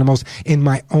rescued animals in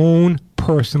my own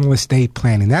personal estate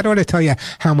planning. That ought to tell you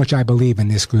how much I believe in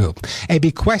this group. A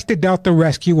bequest to Delta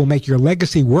Rescue will make your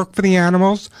legacy work for the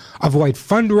animals, avoid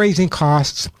fundraising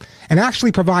costs, and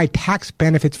actually provide tax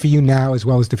benefits for you now as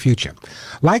well as the future.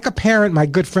 Like a parent, my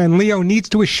good friend Leo needs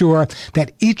to assure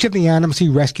that each of the animals he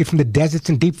rescued from the deserts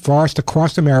and deep forests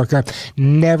across America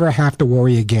never have to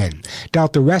worry again.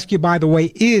 Delta Rescue, by the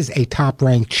way, is a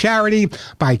top-ranked charity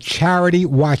by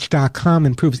CharityWatch.com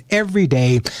and proves every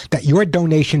day that your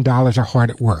donation dollars are hard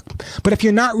at work. But if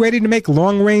you're not ready to make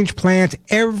long-range plans,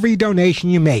 every donation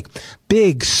you make,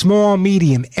 big, small,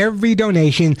 medium, every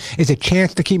donation is a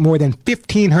chance to keep more than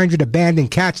 1,500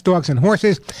 abandoned cats, dogs, and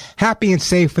horses happy and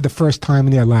safe for the first time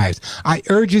in their lives. I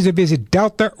urge you to visit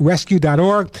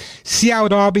deltarescue.org, see how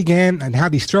it all began and how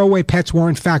these throwaway pets were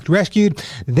in fact rescued.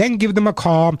 Then give them a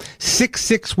call,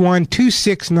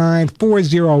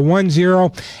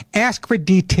 661-269-4010. Ask for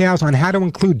details on how to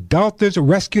include Delta's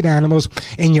rescued animals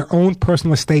in your own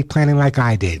personal estate planning like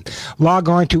I did. Log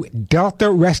on to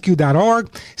deltarescue.org,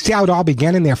 see how it all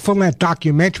began in their full-length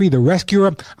documentary, The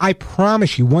Rescuer. I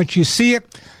promise you, once you see it,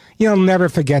 you'll never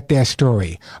forget their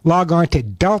story. Log on to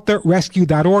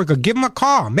deltarescue.org or give them a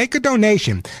call. Make a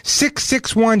donation.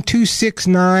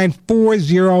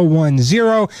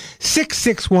 661-269-4010.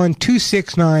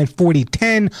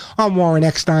 661-269-4010. I'm Warren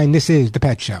Eckstein. This is The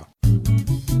Pet Show.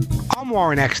 I'm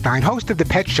Warren Eckstein, host of The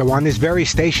Pet Show on this very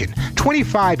station.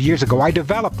 25 years ago, I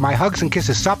developed my Hugs and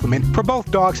Kisses supplement for both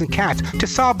dogs and cats to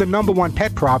solve the number one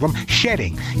pet problem,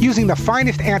 shedding. Using the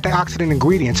finest antioxidant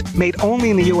ingredients made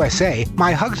only in the USA,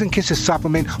 my Hugs and Kisses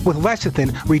supplement with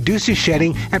lecithin reduces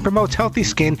shedding and promotes healthy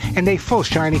skin and a full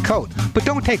shiny coat. But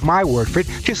don't take my word for it.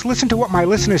 Just listen to what my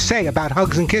listeners say about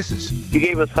Hugs and Kisses. You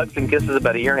gave us Hugs and Kisses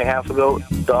about a year and a half ago.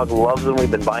 Dog loves them.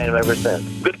 We've been buying them ever since.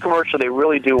 Good commercial. They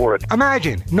really do work.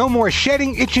 Imagine, no more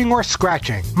shedding, itching, or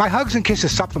scratching. My Hugs and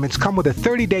Kisses supplements come with a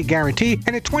 30-day guarantee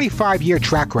and a 25-year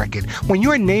track record. When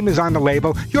your name is on the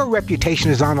label, your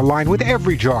reputation is on the line with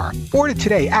every jar. Order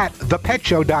today at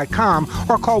ThePetShow.com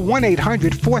or call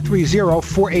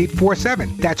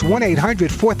 1-800-430-4847. That's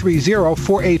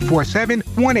 1-800-430-4847,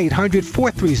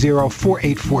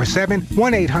 1-800-430-4847,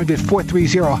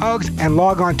 1-800-430-HUGS, and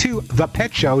log on to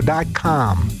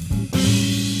ThePetShow.com.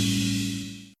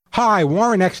 Hi,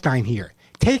 Warren Eckstein here.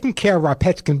 Taking care of our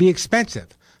pets can be expensive.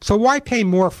 So why pay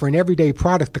more for an everyday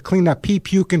product to clean up pee,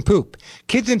 puke, and poop?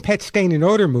 Kids and Pets Stain and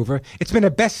Odor Remover, it's been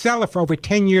a bestseller for over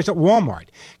 10 years at Walmart.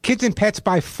 Kids and Pets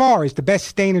by far is the best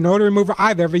stain and odor remover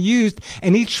I've ever used,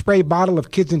 and each spray bottle of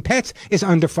Kids and Pets is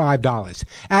under $5.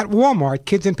 At Walmart,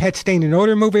 Kids and Pets Stain and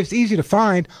Odor Remover is easy to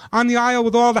find on the aisle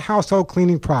with all the household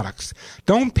cleaning products.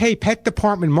 Don't pay pet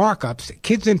department markups.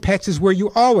 Kids and Pets is where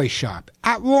you always shop,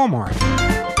 at Walmart.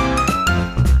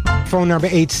 Phone number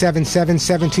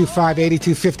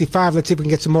 877-725-8255. Let's see if we can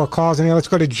get some more calls in here. Let's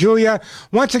go to Julia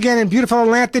once again in beautiful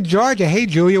Atlanta, Georgia. Hey,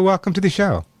 Julia, welcome to the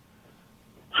show.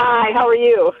 Hi, how are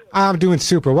you? I'm doing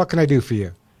super. What can I do for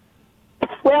you?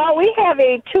 Well, we have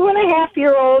a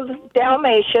 2.5-year-old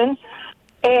Dalmatian,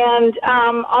 and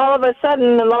all of a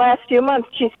sudden in the last few months,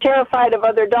 she's terrified of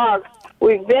other dogs.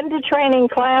 We've been to training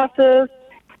classes,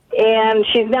 and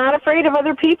she's not afraid of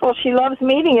other people. She loves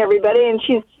meeting everybody, and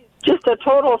she's just a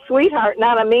total sweetheart,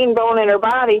 not a mean bone in her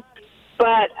body.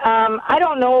 But I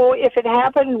don't know if it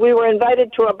happened. We were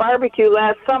invited to a barbecue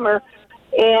last summer,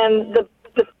 and the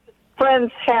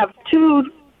friends have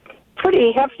 2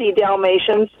 pretty hefty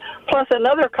Dalmatians, plus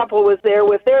another couple was there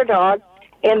with their dog,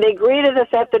 and they greeted us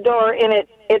at the door, and it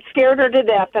scared her to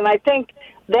death. And I think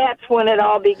that's when it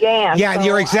all began. Yeah, so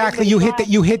you're exactly. You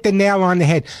hit the nail on the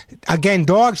head. Again,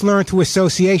 dogs learn through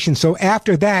association. So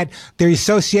after that, their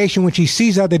association when she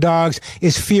sees other dogs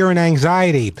is fear and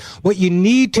anxiety. What you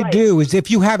need to do is,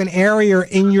 if you have an area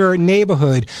in your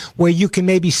neighborhood where you can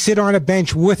maybe sit on a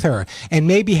bench with her and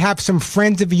maybe have some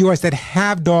friends of yours that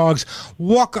have dogs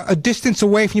walk a distance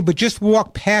away from you, but just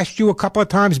walk past you a couple of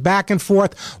times back and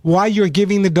forth while you're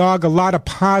giving the dog a lot of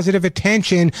positive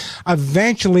attention,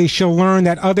 eventually she'll learn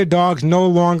that other dogs no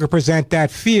longer present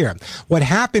that fear. What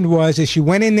happened was, is she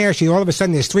went in there, she all of a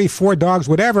sudden there's 3, 4 dogs,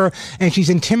 whatever, and she's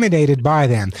intimidated by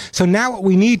them. So now what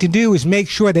we need to do is make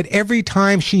sure that every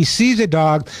time she sees a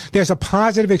dog, there's a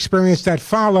positive experience that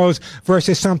follows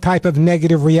versus some type of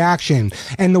negative reaction.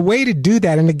 And the way to do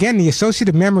that, and again, the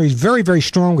associative memory is very, very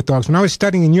strong with dogs. When I was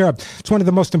studying in Europe, it's one of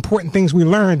the most important things we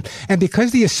learned. And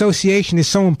because the association is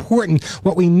so important,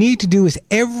 what we need to do is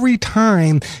every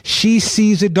time she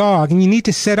sees a dog, and you need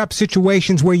to set up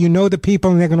situations where you know the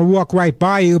people and they're going to walk right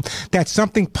by you, that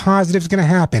something positive is going to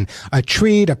happen. A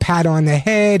treat, a pat on the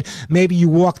head, maybe you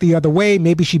walk the other way,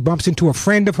 maybe she bumps into a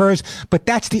friend of hers, but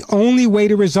that's the only way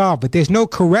to resolve it. There's no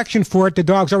correction for it. The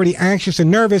dog's already anxious and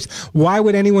nervous. Why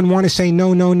would anyone want to say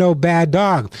no, no, no, bad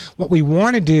dog? What we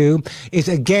want to do is,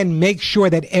 again, make sure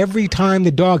that every time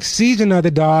the dog sees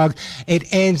another dog, it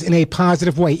ends in a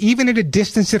positive way, even at a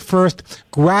distance at first,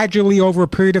 gradually over a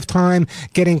period of time,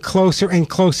 getting closer and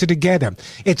closer together.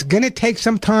 It's going to take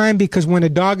some time, because when a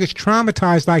dog is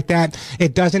traumatized like that,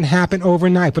 it doesn't happen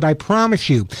overnight. But I promise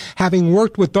you, having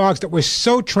worked with dogs that were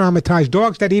so traumatized,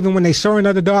 dogs that even when they saw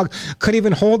another dog couldn't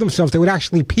even hold themselves, they would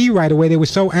actually pee right away. They were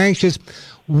so anxious.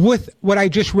 With what I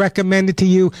just recommended to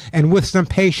you and with some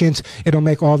patience, it'll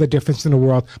make all the difference in the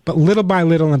world. But little by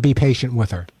little, and be patient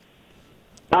with her.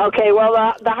 Okay,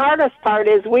 well, the hardest part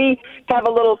is we have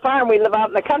a little farm. We live out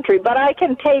in the country, but I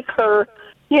can take her,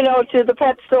 to the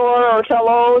pet store or to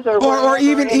Lowe's or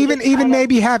even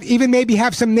maybe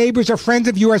have some neighbors or friends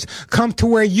of yours come to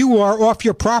where you are off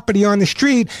your property on the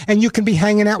street, and you can be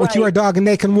hanging out with your dog and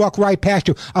they can walk right past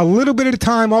you. A little bit at a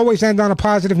time, always end on a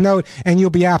positive note, and you'll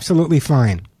be absolutely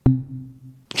fine.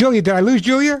 Julia, did I lose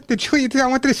Julia? I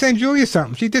wanted to send Julia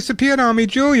something. She disappeared on me.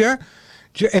 Julia,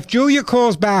 if Julia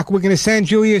calls back, we're going to send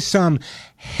Julia some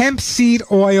hemp seed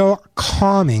oil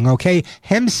calming, okay?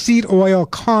 Hemp seed oil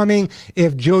calming.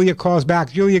 If Julia calls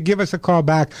back, Julia, give us a call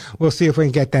back. We'll see if we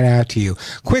can get that out to you.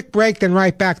 Quick break, then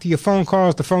right back to your phone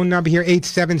calls. The phone number here,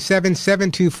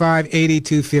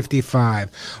 877-725-8255.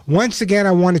 Once again,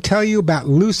 I want to tell you about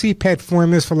Lucy Pet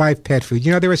Formulas for Life pet food.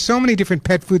 You know, there are so many different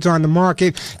pet foods on the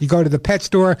market. You go to the pet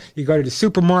store, you go to the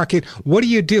supermarket. What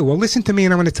do? Well, listen to me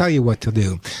and I'm going to tell you what to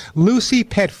do. Lucy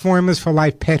Pet Formulas for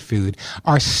Life pet food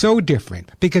are so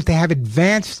different because they have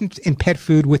advancements in pet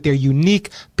food with their unique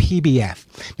PBF.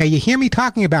 Now, you hear me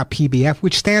talking about PBF,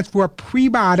 which stands for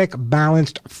Prebiotic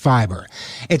Balanced Fiber.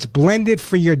 It's blended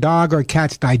for your dog or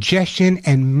cat's digestion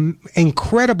and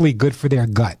incredibly good for their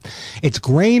gut. It's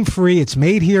grain-free. It's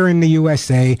made here in the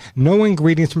USA. No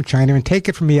ingredients from China. And take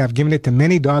it from me, I've given it to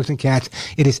many dogs and cats.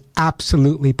 It is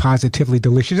absolutely, positively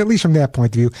delicious, at least from that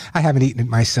point of view. I haven't eaten it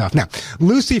myself. Now,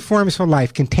 Lucy Formulas for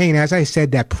Life contain, as I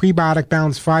said, that prebiotic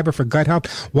balanced fiber for gut health.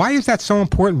 Why is that so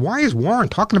important? Why is Warren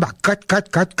talking about gut?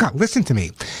 Listen to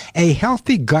me. A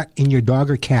healthy gut in your dog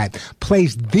or cat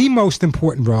plays the most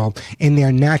important role in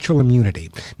their natural immunity.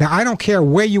 Now, I don't care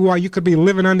where you are. You could be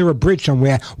living under a bridge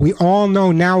somewhere. We all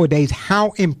know nowadays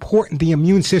how important the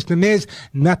immune system is.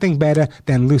 Nothing better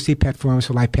than Lucy Pet Formulas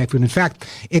for Life pet food. In fact,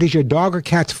 it is your dog or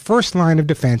cat's first line of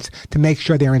defense to make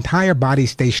sure their entire body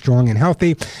stays strong and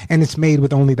healthy, and it's made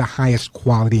with only the highest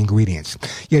quality ingredients.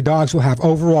 Your dogs will have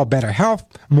overall better health,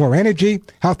 more energy,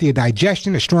 healthier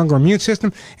digestion, a stronger immune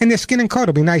system, and their skin and coat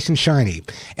will be nice and shiny.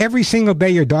 Every single day,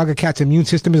 your dog or cat's immune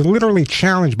system is literally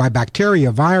challenged by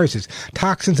bacteria, viruses,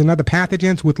 toxins, and other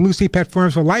pathogens. With Lucy Pet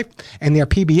Formulas for Life and their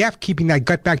PBF, keeping that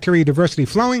gut bacteria diversity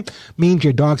flowing, means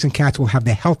your dogs and cats will have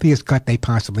the healthiest gut they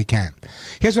possibly can.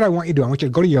 Here's what I want you to do. I want you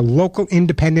to go to your local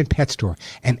independent pet store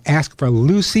and ask for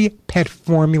Lucy Pet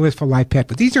Formulas for Life pet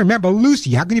food. These are, remember,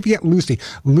 Lucy. How can you forget Lucy?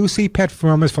 Lucy Pet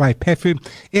Formulas for Life pet food.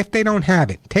 If they don't have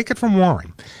it, take it from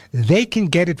Warren. They can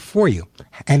get it for you.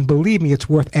 And believe me, it's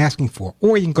worth asking for.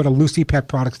 Or you can go to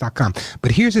LucyPetProducts.com.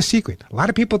 But here's the secret. A lot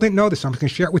of people didn't know this, so I'm going to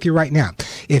share it with you right now.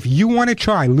 If you want to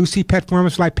try Lucy Pet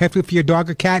Formulas for Life pet food for your dog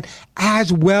or cat,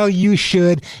 as well you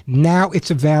should. Now it's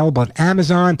available at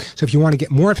Amazon. So if you want to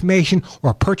get more information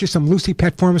or purchase some Lucy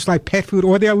Pet Formulas for Life pet food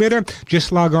or their litter,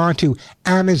 just log on to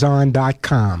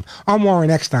Amazon.com. I'm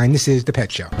Warren Eckstein. This is The Pet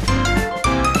Show.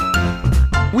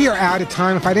 We are out of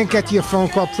time. If I didn't get to your phone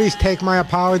call, please take my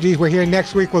apologies. We're here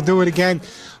next week. We'll do it again.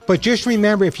 But just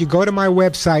remember, if you go to my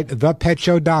website,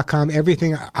 ThePetShow.com,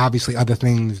 everything, obviously other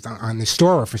things on the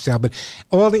store are for sale, but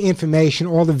all the information,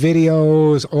 all the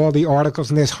videos, all the articles,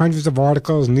 and there's hundreds of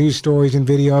articles, news stories, and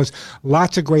videos,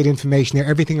 lots of great information there.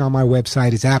 Everything on my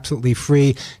website is absolutely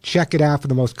free. Check it out for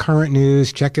the most current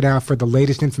news. Check it out for the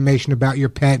latest information about your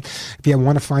pet. If you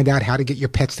want to find out how to get your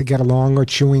pets to get along or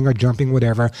chewing or jumping,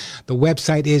 whatever, the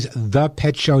website is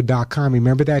ThePetShow.com.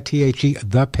 Remember that, THE,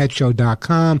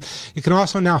 ThePetShow.com. You can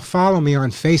also now follow me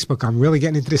on Facebook. I'm really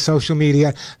getting into the social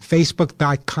media.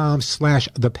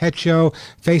 Facebook.com/ThePetShow.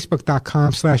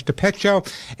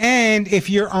 Facebook.com/ThePetShow. And if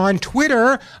you're on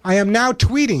Twitter, I am now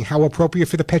tweeting. How appropriate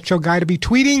for the Pet Show guy to be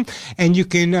tweeting. And you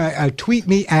can tweet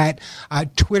me at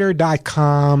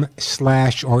Twitter.com/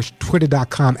 or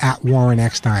Twitter.com @Warren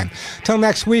Eckstein. Till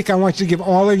next week, I want you to give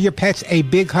all of your pets a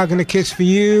big hug and a kiss for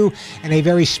you, and a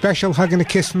very special hug and a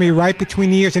kiss for me right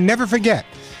between the ears. And never forget,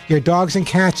 your dogs and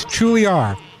cats truly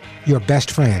are your best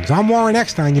friends. I'm Warren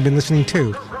Eckstein. You've been listening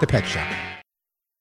to The Pet Show.